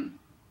namatyan,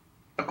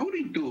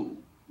 according to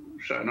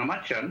sa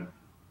namatyan,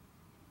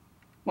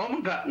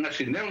 nga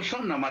si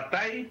Nelson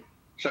namatay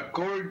sa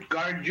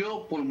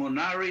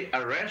cardiopulmonary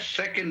arrest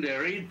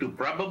secondary to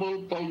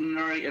probable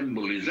pulmonary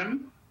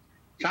embolism.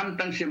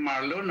 Samtang si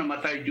Marlon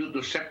namatay due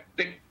to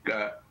septic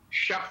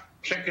shock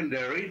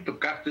secondary to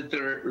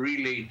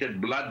catheter-related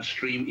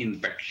bloodstream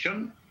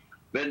infection,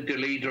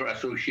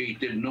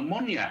 ventilator-associated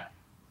pneumonia.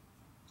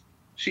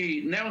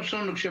 Si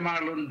Nelson ug si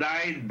Marlon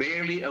died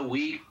barely a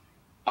week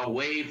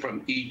away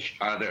from each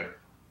other.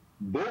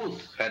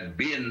 Both had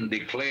been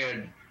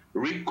declared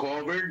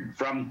recovered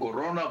from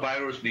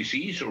coronavirus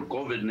disease or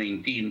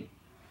COVID-19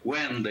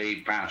 when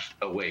they passed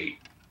away.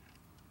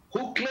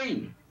 Who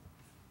claimed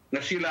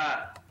na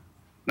sila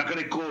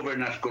naka-recover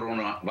na sa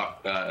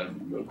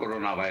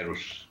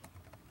coronavirus?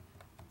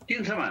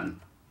 Kinsa man?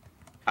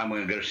 Ang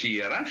mga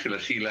Garcia ra,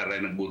 sila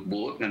rin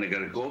nagbuot-buot nga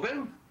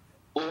nag-recover?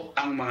 O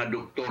ang mga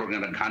doktor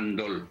nga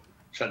nag-handle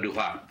sa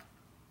duha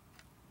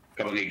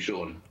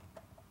kabangigsoon?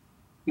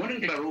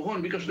 Muning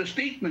klaruhon because the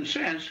statement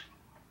says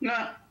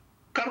nga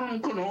karon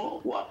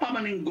kuno wa pa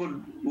man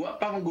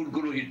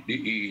kuno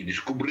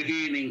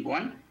i-diskubrihin ning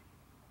kwan,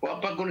 wa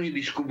pa kuno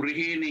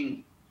i-diskubrihin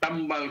ning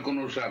tambal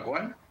kuno sa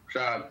kwan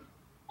sa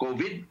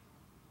COVID.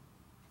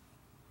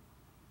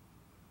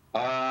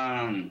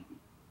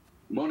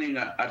 Muning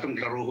atong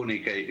klaruhon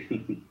ni kay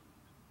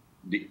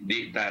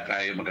di ta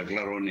tayo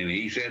makaklaro ni.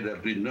 He said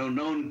that with no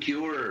known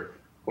cure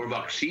or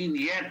vaccine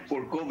yet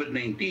for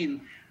COVID-19,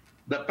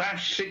 the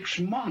past 6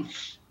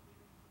 months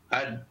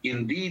had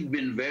indeed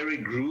been very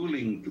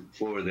grueling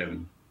for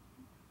them.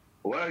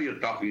 Why are you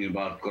talking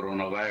about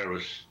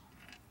coronavirus?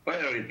 Why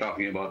are you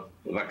talking about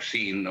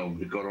vaccine of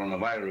the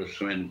coronavirus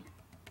when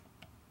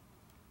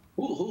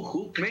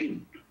who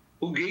claimed?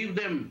 Who gave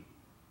them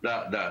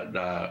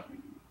the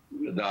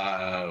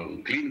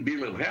clean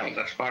bill of health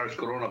as far as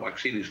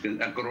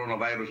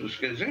coronavirus is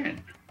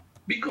concerned?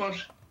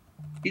 Because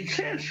it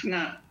says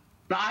nga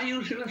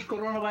naayon sila sa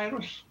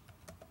coronavirus.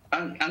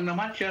 Ang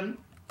namatyan,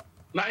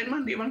 lain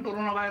man, di man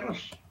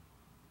coronavirus.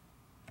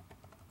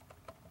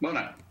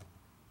 Muna,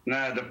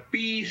 na the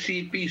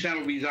PCP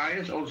Central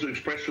Visayas also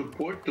expressed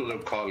support to their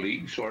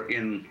colleagues who are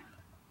in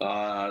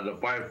the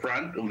fire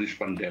front of this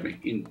pandemic.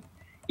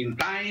 In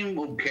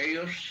time of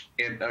chaos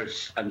and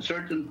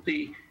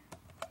uncertainty,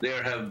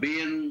 there have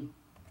been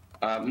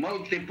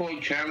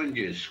multiple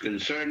challenges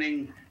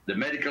concerning the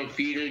medical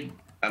field,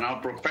 and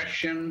our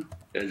profession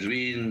has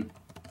been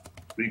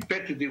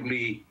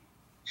repetitively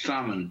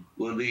summoned.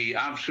 Will the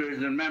officers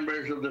and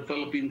members of the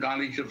Philippine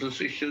College of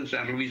Physicians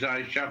and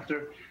Visayas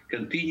chapter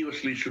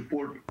continuously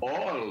support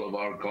all of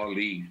our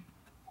colleagues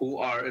who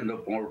are in the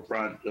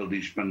forefront of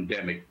this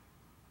pandemic?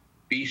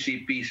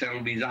 PCP Central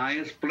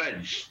Visayas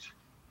pledged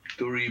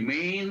to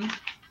remain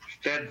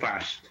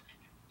steadfast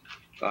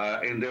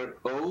in their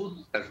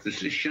oath as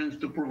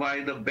physicians to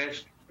provide the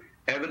best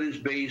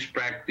evidence-based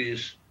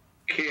practice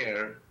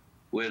care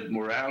with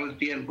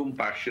morality and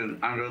compassion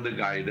under the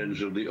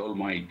guidance of the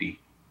Almighty.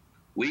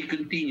 We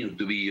continue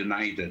to be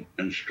united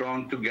and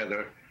strong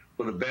together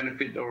for the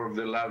benefit of our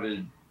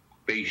beloved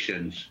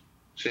patients,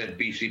 said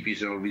PCP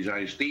Central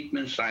Visayas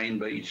statement signed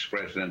by its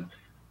president,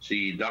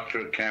 si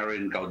Dr.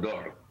 Karen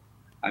Caudor.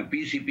 And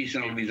PCP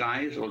Central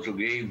Visayas also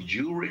gave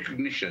due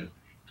recognition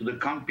to the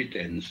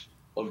competence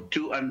of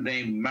 2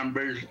 unnamed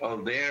members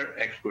of their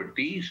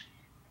expertise,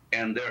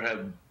 and there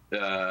have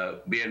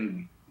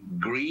been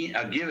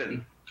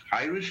given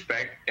high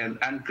respect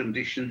and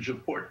unconditional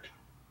support.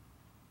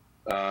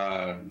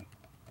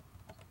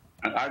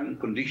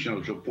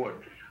 Unconditional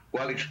support.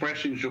 While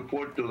expressing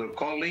support to their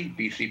colleague,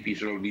 PCP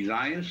Central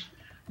Visayas,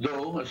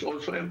 though, has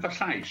also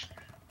emphasized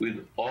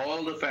with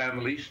all the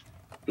families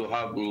to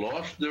have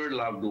lost their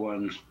loved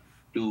ones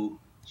to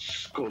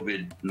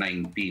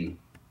COVID-19.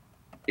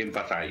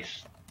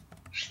 Emphasized.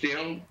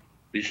 Still,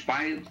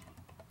 despite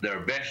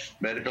their best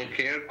medical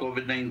care,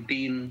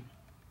 COVID-19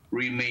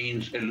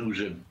 remains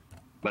elusive,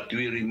 but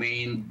we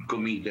remain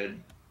committed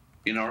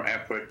in our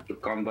effort to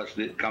combat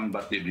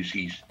the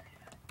disease.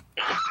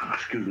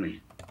 Excuse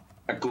me,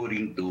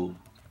 according to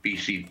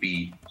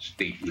PCP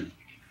statement.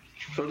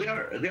 So they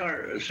are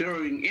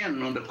zeroing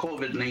in on the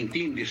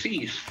COVID-19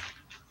 disease,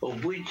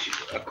 of which,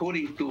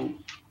 according to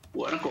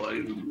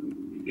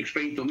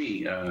explain to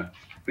me,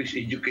 please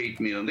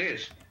educate me on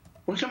this.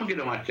 Kung saan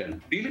magkinamatyan?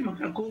 Dili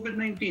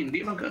COVID-19,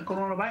 di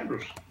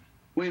coronavirus.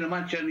 Kung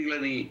namatyan nila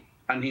ni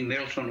Anhing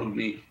Nelson o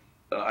ni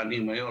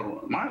Anhing Mayor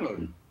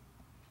Marlon.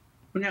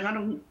 Kung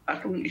anong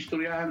atong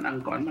istoryahan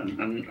ang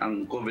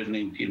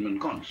COVID-19 man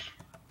cons.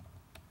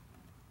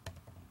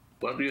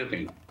 What do you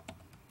think?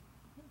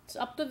 It's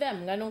up to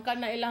them. Ganun ka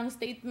na ilang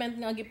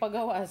statement nga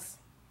gipagawas.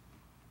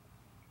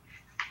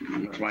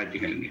 Mas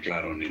maitingal ni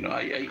klaro nino.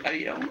 I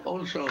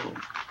also,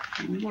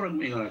 murag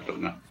may nga ito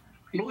nga.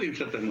 Luib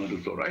sa tanong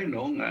doktor. I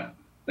know nga,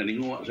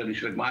 naninguha sa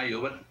Nisrag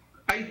Mayo, but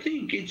I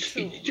think it's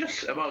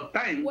just about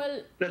time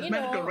that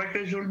medical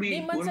records will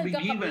be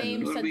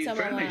given, will be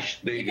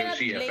furnished the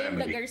Garcia family. You cannot blame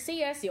the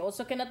Garcias. You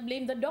also cannot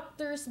blame the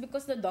doctors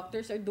because the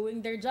doctors are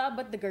doing their job,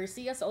 but the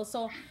Garcias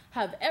also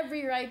have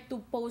every right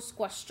to pose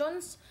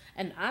questions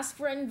and ask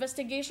for an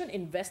investigation,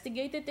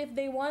 investigate it if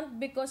they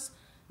want, because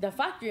the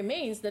fact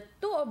remains that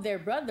 2 of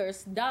their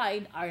brothers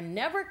died, are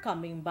never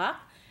coming back,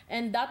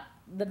 and that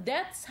the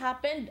deaths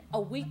happened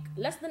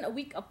less than a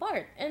week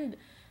apart. And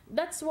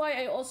that's why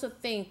I also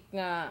think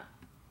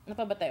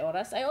napabatay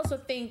oras. I also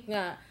think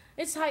nga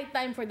it's high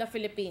time for the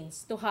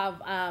Philippines to have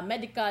a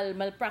medical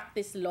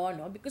malpractice law,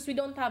 no? Because we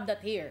don't have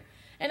that here.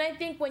 And I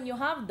think when you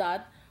have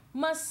that,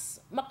 mas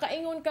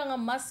makaingon ka nga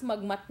mas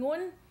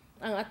magmatngon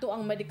ang ato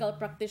ang medical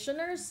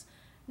practitioners,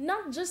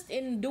 not just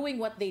in doing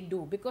what they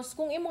do. Because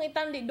kung imong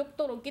itandi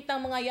doktor o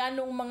kitang mga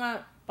yanong mga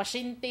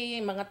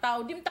pasyente, mga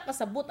tao, di ta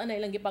kasabot ana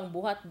ilang gipang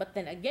buhat. But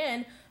then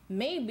again,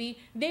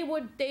 maybe they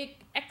would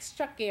take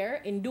extra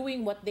care in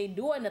doing what they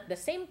do and at the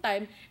same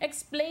time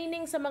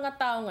explaining sa mga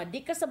tao nga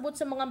di kasabot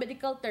sa mga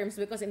medical terms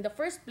because in the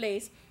first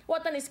place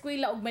what an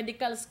eskwela og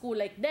medical school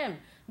like them,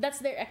 that's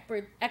their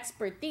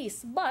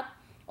expertise. But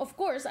of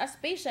course, as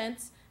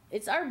patients,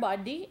 it's our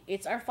body,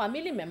 it's our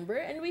family member,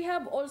 and we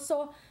have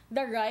also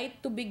the right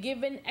to be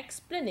given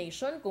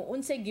explanation kung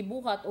unsay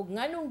gibuhat o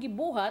nganong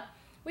gibuhat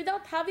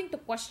without having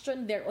to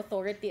question their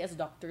authority as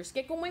doctors.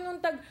 Kaya kung may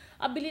tag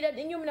abilidad,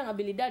 inyong nang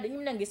abilidad,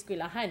 inyong nang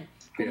giskwilahan.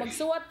 Kung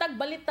magsuwat tag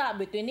balita,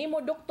 between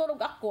nimo doktor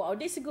ug ako, o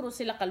di siguro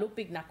sila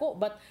kalupig nako.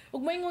 But ug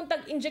may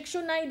tag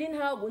injection na din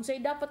ha, ug unsay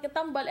dapat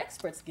katambal,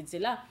 experts gid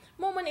sila.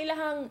 Mo man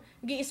ilahang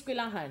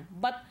giiskwilahan.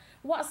 But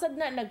wasad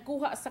na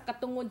nagkuha sa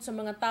katungod sa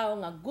mga tao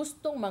nga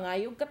gustong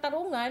mangayog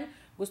katarungan,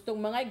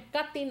 gustong mangayog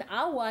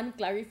katinawan,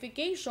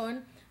 clarification,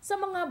 sa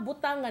mga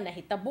butang nga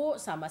nahitabo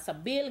sama sa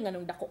bill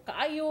nganong dako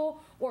kaayo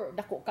or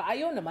dako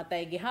kaayo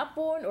namatay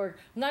gihapon or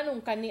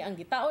nganong kani ang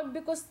gitaod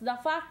because the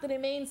fact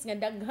remains nga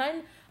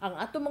daghan ang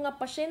ato mga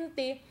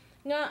pasyente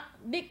nga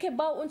di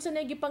kebaw unsa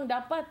na gipang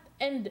dapat.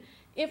 And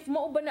if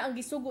mao ba na ang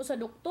gisugo sa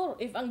doktor,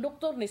 if ang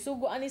doktor ni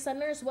sugo ani sa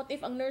nurse, what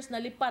if ang nurse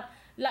nalipat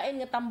lain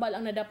nga tambal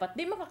ang nadapat,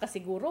 di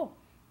makakasiguro.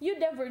 You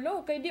never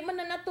know kay di man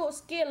na nato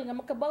skill nga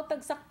makabaw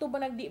tag sakto ba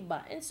nagdi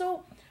ba. And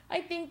so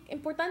I think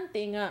importante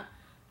nga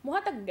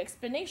muhatag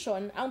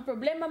explanation. Ang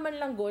problema man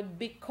lang good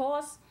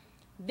because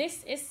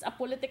this is a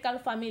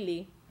political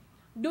family.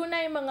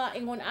 Dunay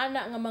mga ingon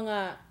ana nga mga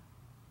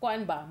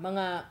kuan ba,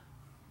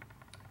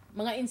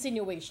 mga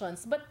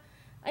insinuations. But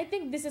I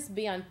think this is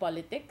beyond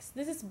politics.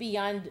 This is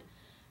beyond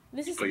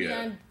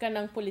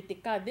kanang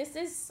politika. This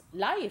is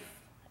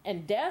life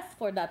and death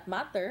for that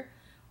matter,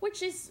 which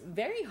is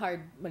very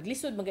hard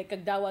maglisod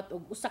magkagdawat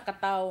og usa ka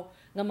tawo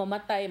nga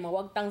mamatay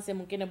mawagtang sa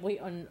imong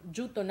kinabuhi on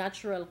due to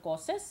natural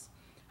causes.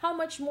 How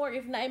much more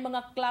if naay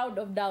mga cloud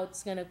of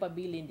doubts nga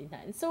nagpabilin din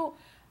ha. And so,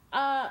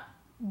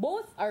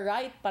 both are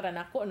right para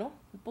nako, no?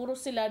 Puro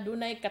sila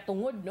dunay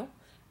katungod, no?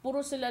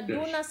 Puro sila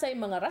duna sa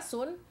mga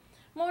rason.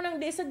 Mao nang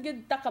desad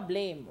gyud ta ka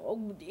blame.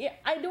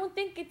 I don't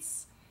think it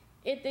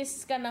is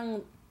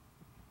kanang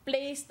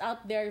placed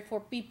out there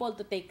for people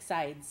to take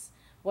sides.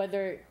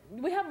 Whether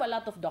we have a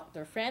lot of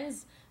doctor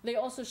friends, they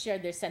also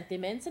share their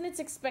sentiments and it's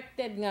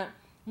expected nga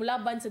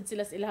mulaban sad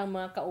sila sa ilang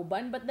mga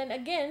kauban. But then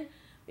again,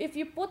 if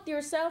you put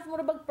yourself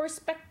more bag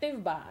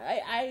perspective ba,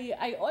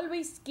 I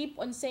always keep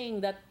on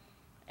saying that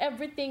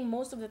everything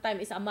most of the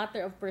time is a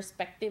matter of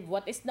perspective.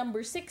 What is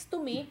number 6 to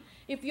me,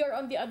 if you're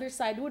on the other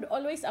side, would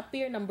always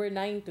appear number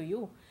 9 to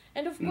you.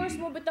 And of course,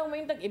 mo bitang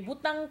may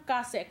ibutang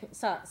ka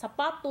sa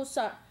sapatos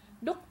sa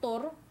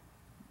doktor,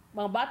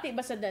 mga bati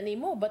ba sa dani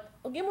mo, but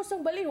ug imo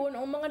sang balihon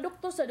ang mga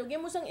doktor sa ug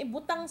imo sang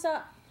ibutang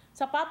sa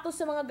sapatos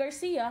sa mga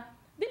Garcia,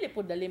 dili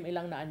pud dalim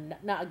ilang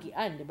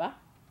naagian, di ba?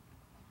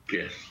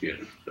 Yes.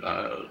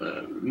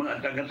 Mga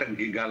dagatang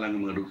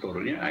gigalang mga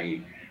doktor niya ay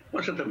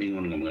masa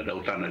tamingon ng mga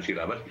dautana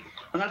sila. But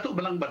ang ato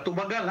balang ba,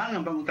 tubaga lang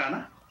ang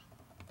pangutana.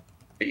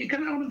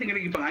 Kana naman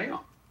tingin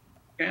pangayo.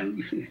 And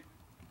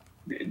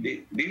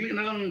dili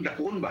na lang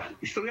dakuon ba?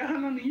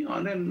 Istoryahan lang ninyo.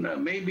 And then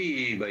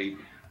maybe by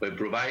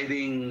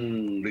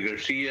providing the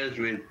Garcias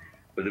with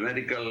the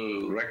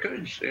medical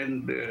records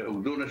and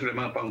doon na sila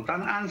mga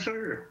pangutana,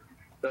 answer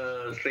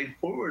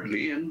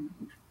straightforwardly. And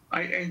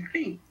I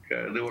think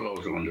they will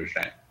also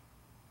understand.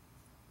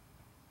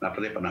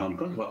 Napatay panahon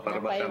ko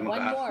para basta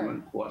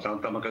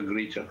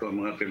maka-greet sa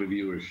mga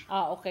televiewers.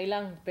 Okay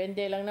lang.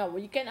 Depende lang na.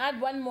 You can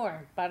add one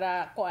more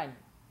para kuan.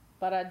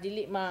 Para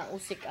dili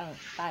mausik ang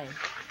time.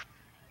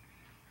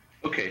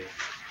 Okay.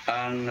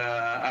 Ang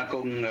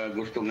akong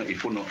gusto nga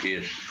ipuno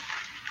is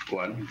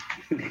kuan.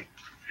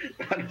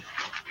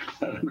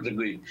 Ano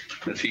sagoy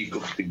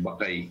nasikop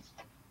tigbakay.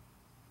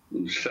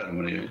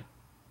 Saan mo na yun?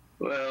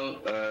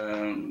 Well,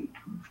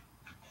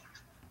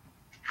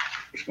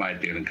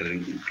 smart yun ang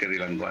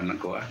karilang kuhan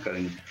ko.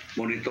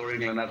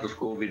 Monitoring lang natin sa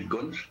COVID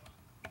guns.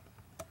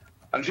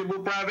 Ang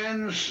Cebu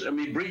Province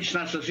may breach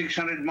na sa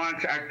 600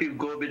 marks active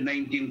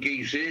COVID-19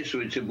 cases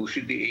with Cebu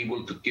City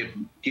able to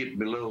keep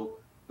below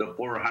the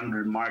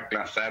 400 mark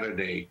last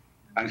Saturday.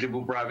 Ang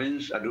Cebu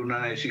Province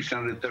aduna na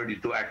 632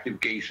 active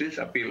cases,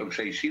 apil og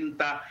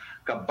 60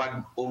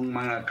 kabag-ong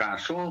mga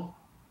kaso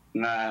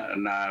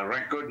na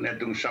record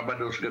netong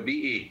Sabado sa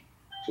gabi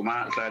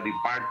sa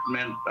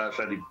Department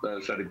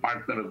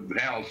of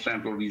Health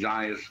Central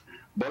Visayas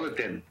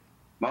Bulletin.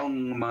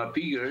 Maong mga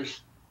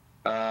figures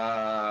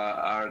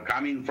are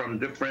coming from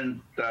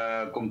different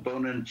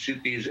component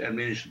cities and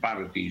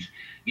municipalities.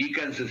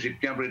 Gikan sa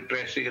September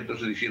 13 ito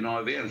sa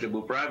 19 ang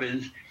Cebu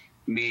Province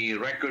may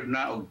record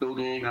na og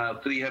total nga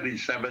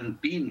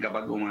 317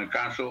 kabag-ong mga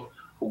kaso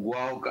ug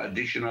wow ka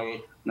additional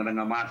na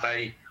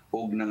nangamatay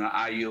og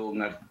nangaayo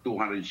nga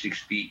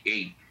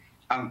 268.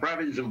 Ang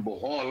province of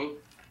Bohol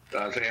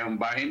sa iyang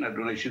bahin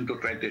adunay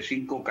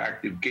 135 ka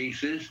active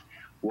cases,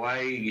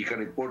 way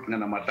gika-report nga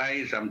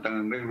namatay,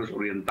 samtang ang Negros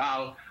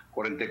Oriental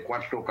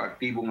 44 ka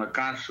aktibo nga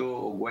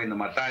kaso ug way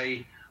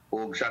namatay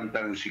ug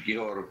samtang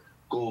Siquijor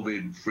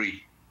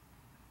COVID-free.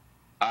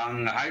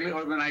 Ang highly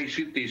organized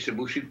city,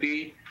 Cebu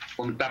City,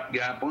 top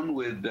gyapon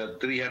with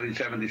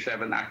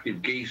 377 active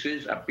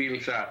cases,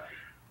 apil sa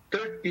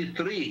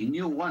 33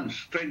 new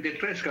ones, 23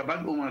 ka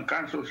bag-ong mga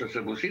kaso sa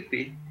Cebu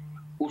City,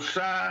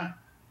 usa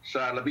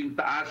sa labing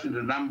taas in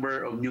the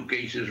number of new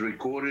cases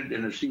recorded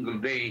in a single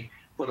day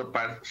for the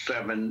past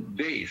 7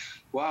 days.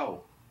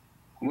 Wow!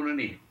 Muna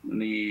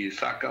ni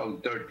Saka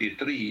og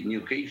 33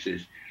 new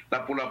cases.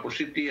 Lapu-Lapu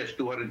City has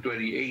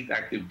 228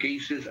 active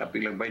cases,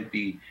 apilang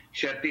 27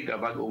 ka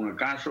bag-ong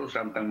kaso,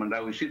 samtang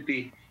Mandawi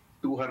City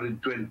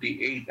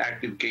 228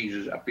 active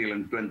cases,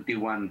 apilang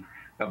 21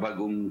 ka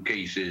bagong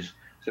cases.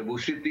 Cebu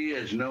City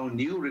has no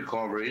new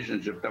recoveries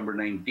in September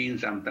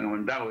 19, samtang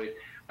Mandawi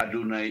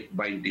adunay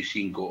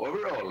 25.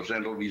 Overall,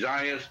 Central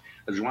Visayas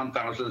has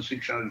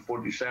 1,647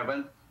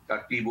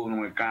 aktibo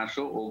ng mga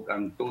kaso ug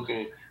ang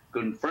total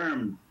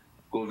confirmed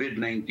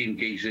COVID-19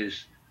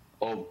 cases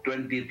of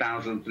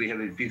 20,359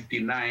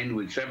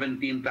 with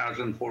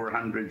 17,472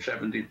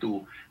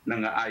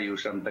 nangaayo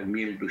samtang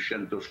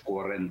 1,240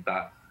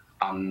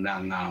 ang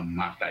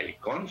nangamatay.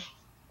 Cons?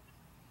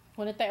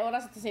 Kung tayo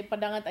oras at sa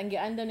padangat ang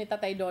giando ni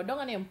Tatay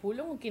Dodong, ano yung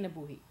pulong o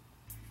kinabuhi?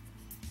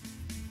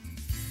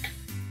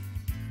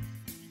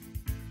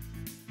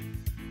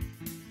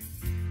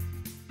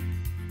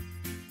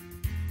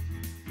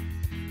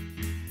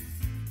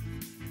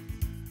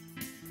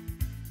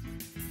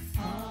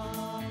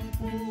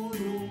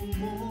 Pulong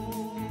mo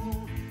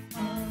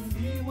ang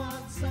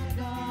diwat sa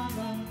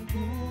dalang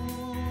ko.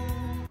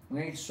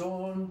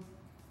 Ngayon,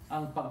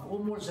 ang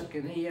pag-umol sa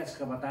kiniyas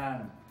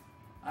kabataan,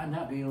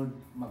 anak yun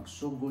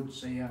magsugod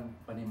sa iyang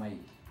panimay.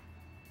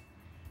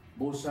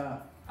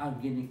 Busa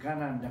ang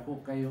ginikanan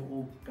dako kayo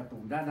o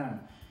katungdanan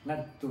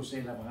ngadto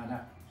sa ilang mga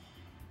anak.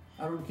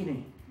 Aron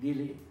kini,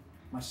 dili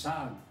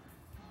masaag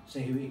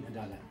sa hiwi nga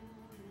dalan.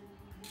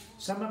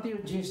 Sa Mateo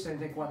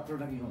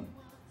 10:34 na gihon,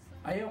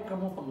 ayaw ka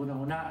mo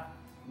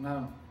pag-una-una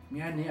nga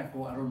miyani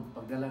ako aron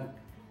pagdalag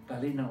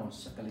kalinaw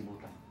sa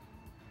kalibutan.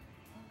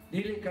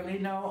 Dili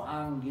kalinaw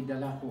ang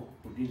gidala ko,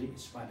 o dili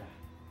espada.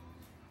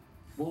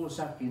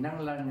 Busa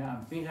kinanglan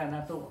nga ampihan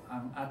nato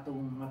ang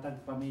atong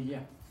matag pamilya.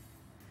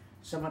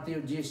 Sa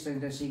Mateo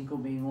 10:35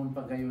 mingon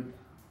pagayod,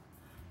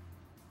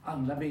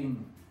 ang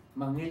labing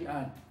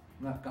mangilad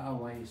nga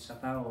kaaway sa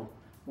tao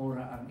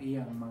mura ang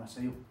iyang mga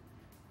sayop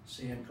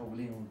sa iyang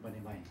kaulingong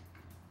panimay.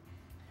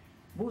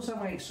 Busa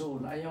mga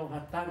igsoon, ayaw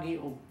hatagi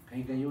o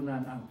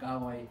kahigayunan ang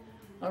kaaway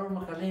aron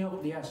makalihok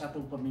diha sa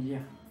atong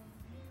pamilya.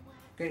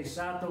 Kay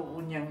sa atong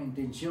unyang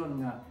intensyon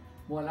nga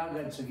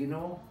mualagad sa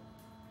Ginoo,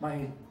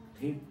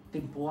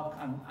 mahimpuak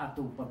ang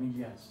atong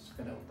pamilya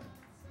sa kadautan.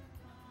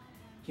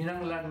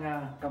 Kinanglan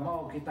nga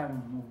kamao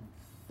kitang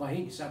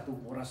bahig sa atong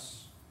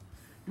oras.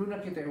 Doon na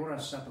kita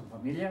oras sa atong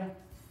pamilya,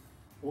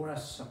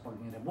 oras sa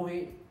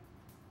panginabuhi,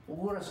 o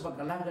oras sa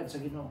pag-alagad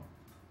sa Ginoo.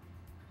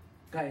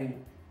 Kay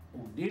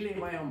ug dili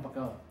mayong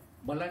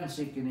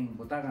pagka-balanse kining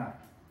butanga,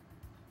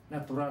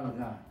 natural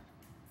nga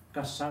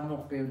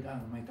kasamok kayod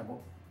ang may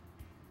tabo.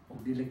 Ug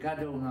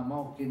delikado nga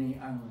mao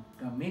kini ang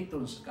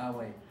gamiton sa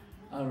kaaway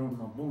aron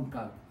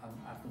mabungkag ang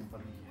atong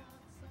pamilya.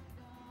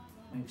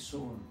 May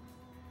suon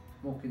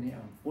mo kini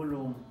ang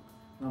pulong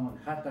nga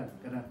maghatag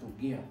kanato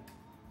giya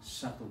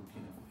sa atong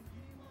kinabuhi.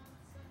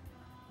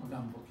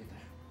 Magampo kita.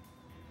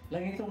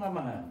 Langitong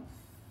Amahan,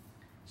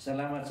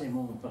 salamat sa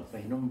imong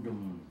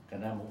pagpahinumdum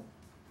kanamo.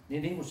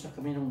 Nini mo sa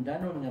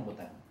kaminungdanon nga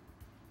butang.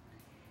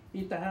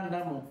 Itahan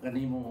namo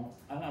kanimo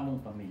ang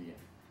among pamilya,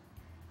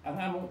 ang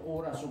among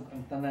oras ug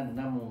ang tanan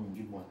namong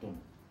gibuhaton.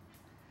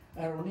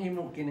 Aron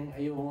imo kining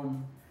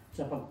ayohon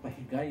sa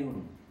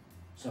pagpahigayon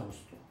sa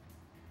husto.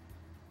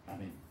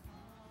 Amen.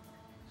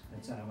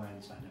 Sa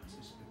Amahan, sa Anak, sa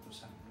Espiritu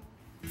Santo.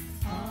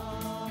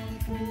 Ang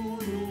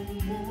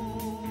pulong mo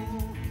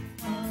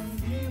ang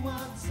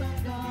diwat sa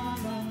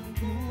dalang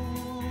ko.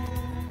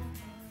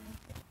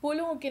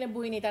 Pulong og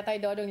kinabuhi ni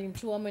Tatay Dodong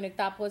Limchua mo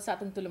nagtapos sa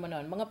atong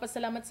tulumanon. Mga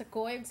pasalamat sa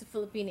COEG sa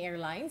Philippine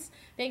Airlines.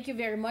 Thank you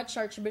very much,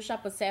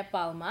 Archbishop Jose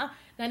Palma.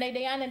 Nanay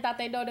Dayan ng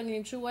Tatay Dodong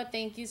Limchua.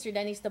 Thank you, Sir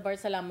Dennis Tabar.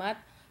 Salamat.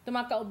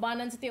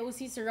 Tumakaubanan sa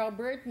TOC, Sir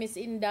Robert, Miss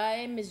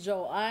Inday, Miss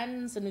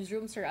Joanne, sa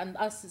newsroom, Sir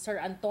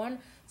Anton,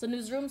 sa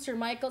newsroom, Sir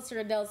Michael,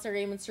 Sir Adele, Sir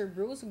Raymond, Sir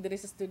Bruce, ug diri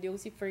sa studio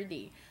si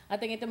Ferdy. At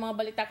ang itong mga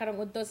balita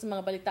karong udto sa mga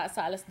balita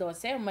sa alas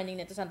 12, humaning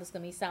nito Santos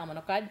Camisa, ang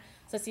manukad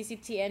sa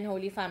CCTN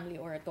Holy Family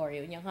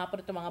Oratorio. Inyang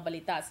hapon itong mga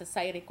balita sa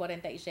Sairi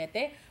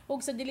 47, ug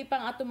sa dili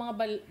pang atong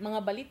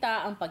mga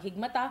balita ang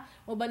paghigmata,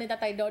 uban ni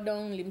Tatay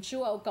Dodong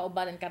Limchua ug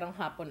kaubanan karong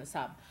hapon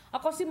usab.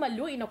 Ako si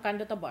Malu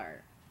Inocando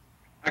Tabar.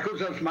 Ako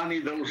sa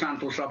Manny de los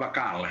Santos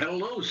Sabacal.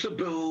 Hello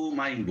Cebu,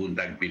 maing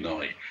buntag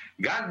Pinoy.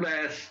 God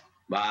bless.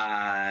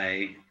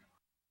 Bye.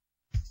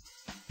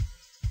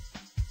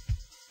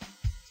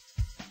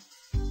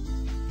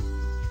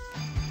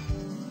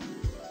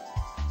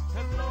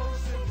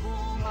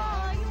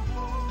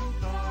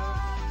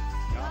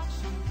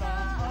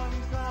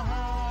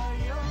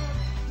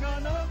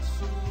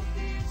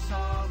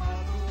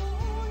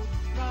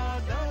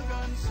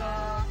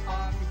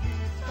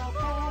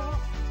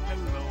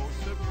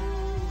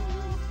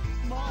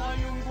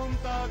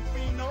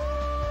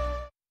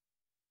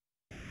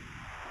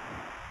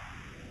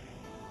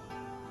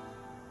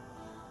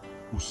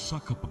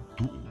 Usa ka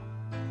pagtuo,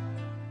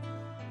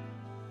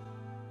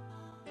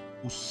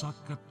 usa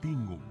ka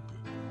tingog,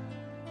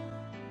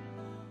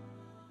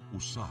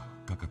 usa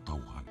ka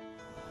katawhan.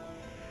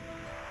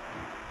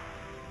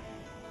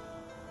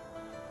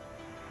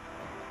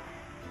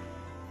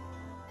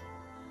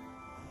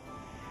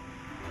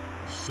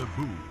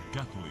 Cebu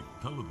Catholic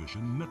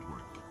Television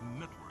Network.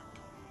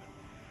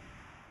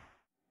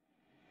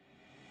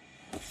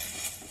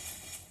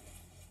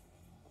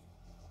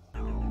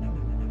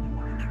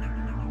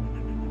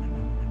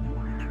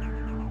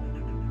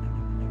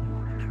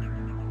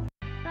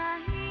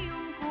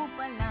 Kahiyong ko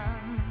pa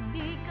lang,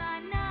 di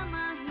ka na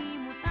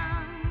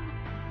mahimutang.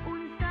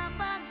 Unsa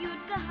pagyud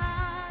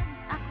kahag,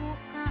 ako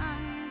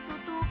kang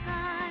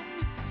tutukan.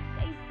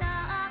 Kaysa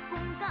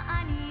akong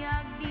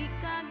kaaniyag, di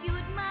ka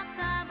gyud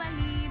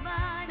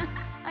makabaliban.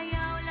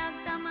 Ayaw lang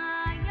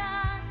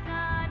tamaya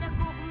sa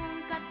dako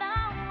mong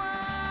katawa.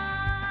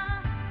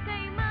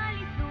 Kay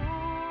malisod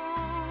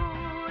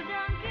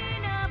ang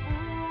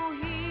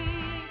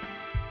kinabuhi.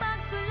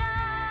 Pagsulay,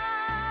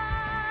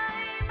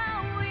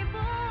 mauwi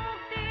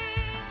bukti,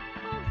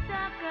 ug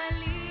sa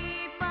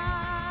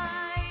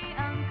kalipay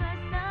ang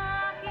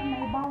kasakit.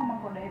 Naibaw man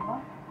ko na iba.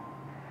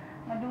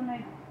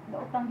 Madunay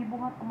daotang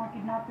gibuhat ang mga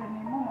kidnapper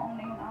nimo maong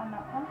na yung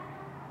anak ha.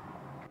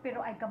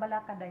 Pero ay kabala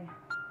ka day.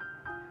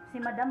 Si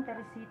Madam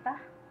Teresita,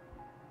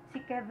 si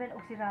Kevin o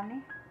si Rani,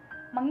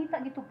 mangita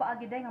gito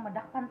paagi day nga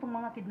madakpan tong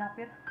mga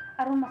kidnapper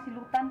aron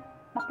masilutan,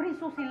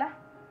 mapriso sila.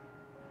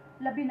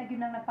 Labi na gyud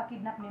nang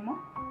nagpa-kidnap nimo.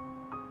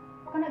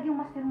 Kana gyud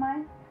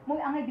mastermind,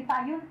 mo'y angay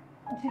bitayon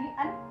ug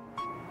silian.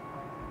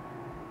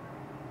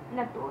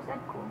 Nagtuusad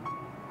ko.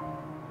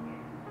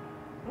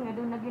 Nga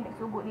doon na gyud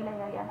nagsugo nila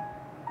yaya.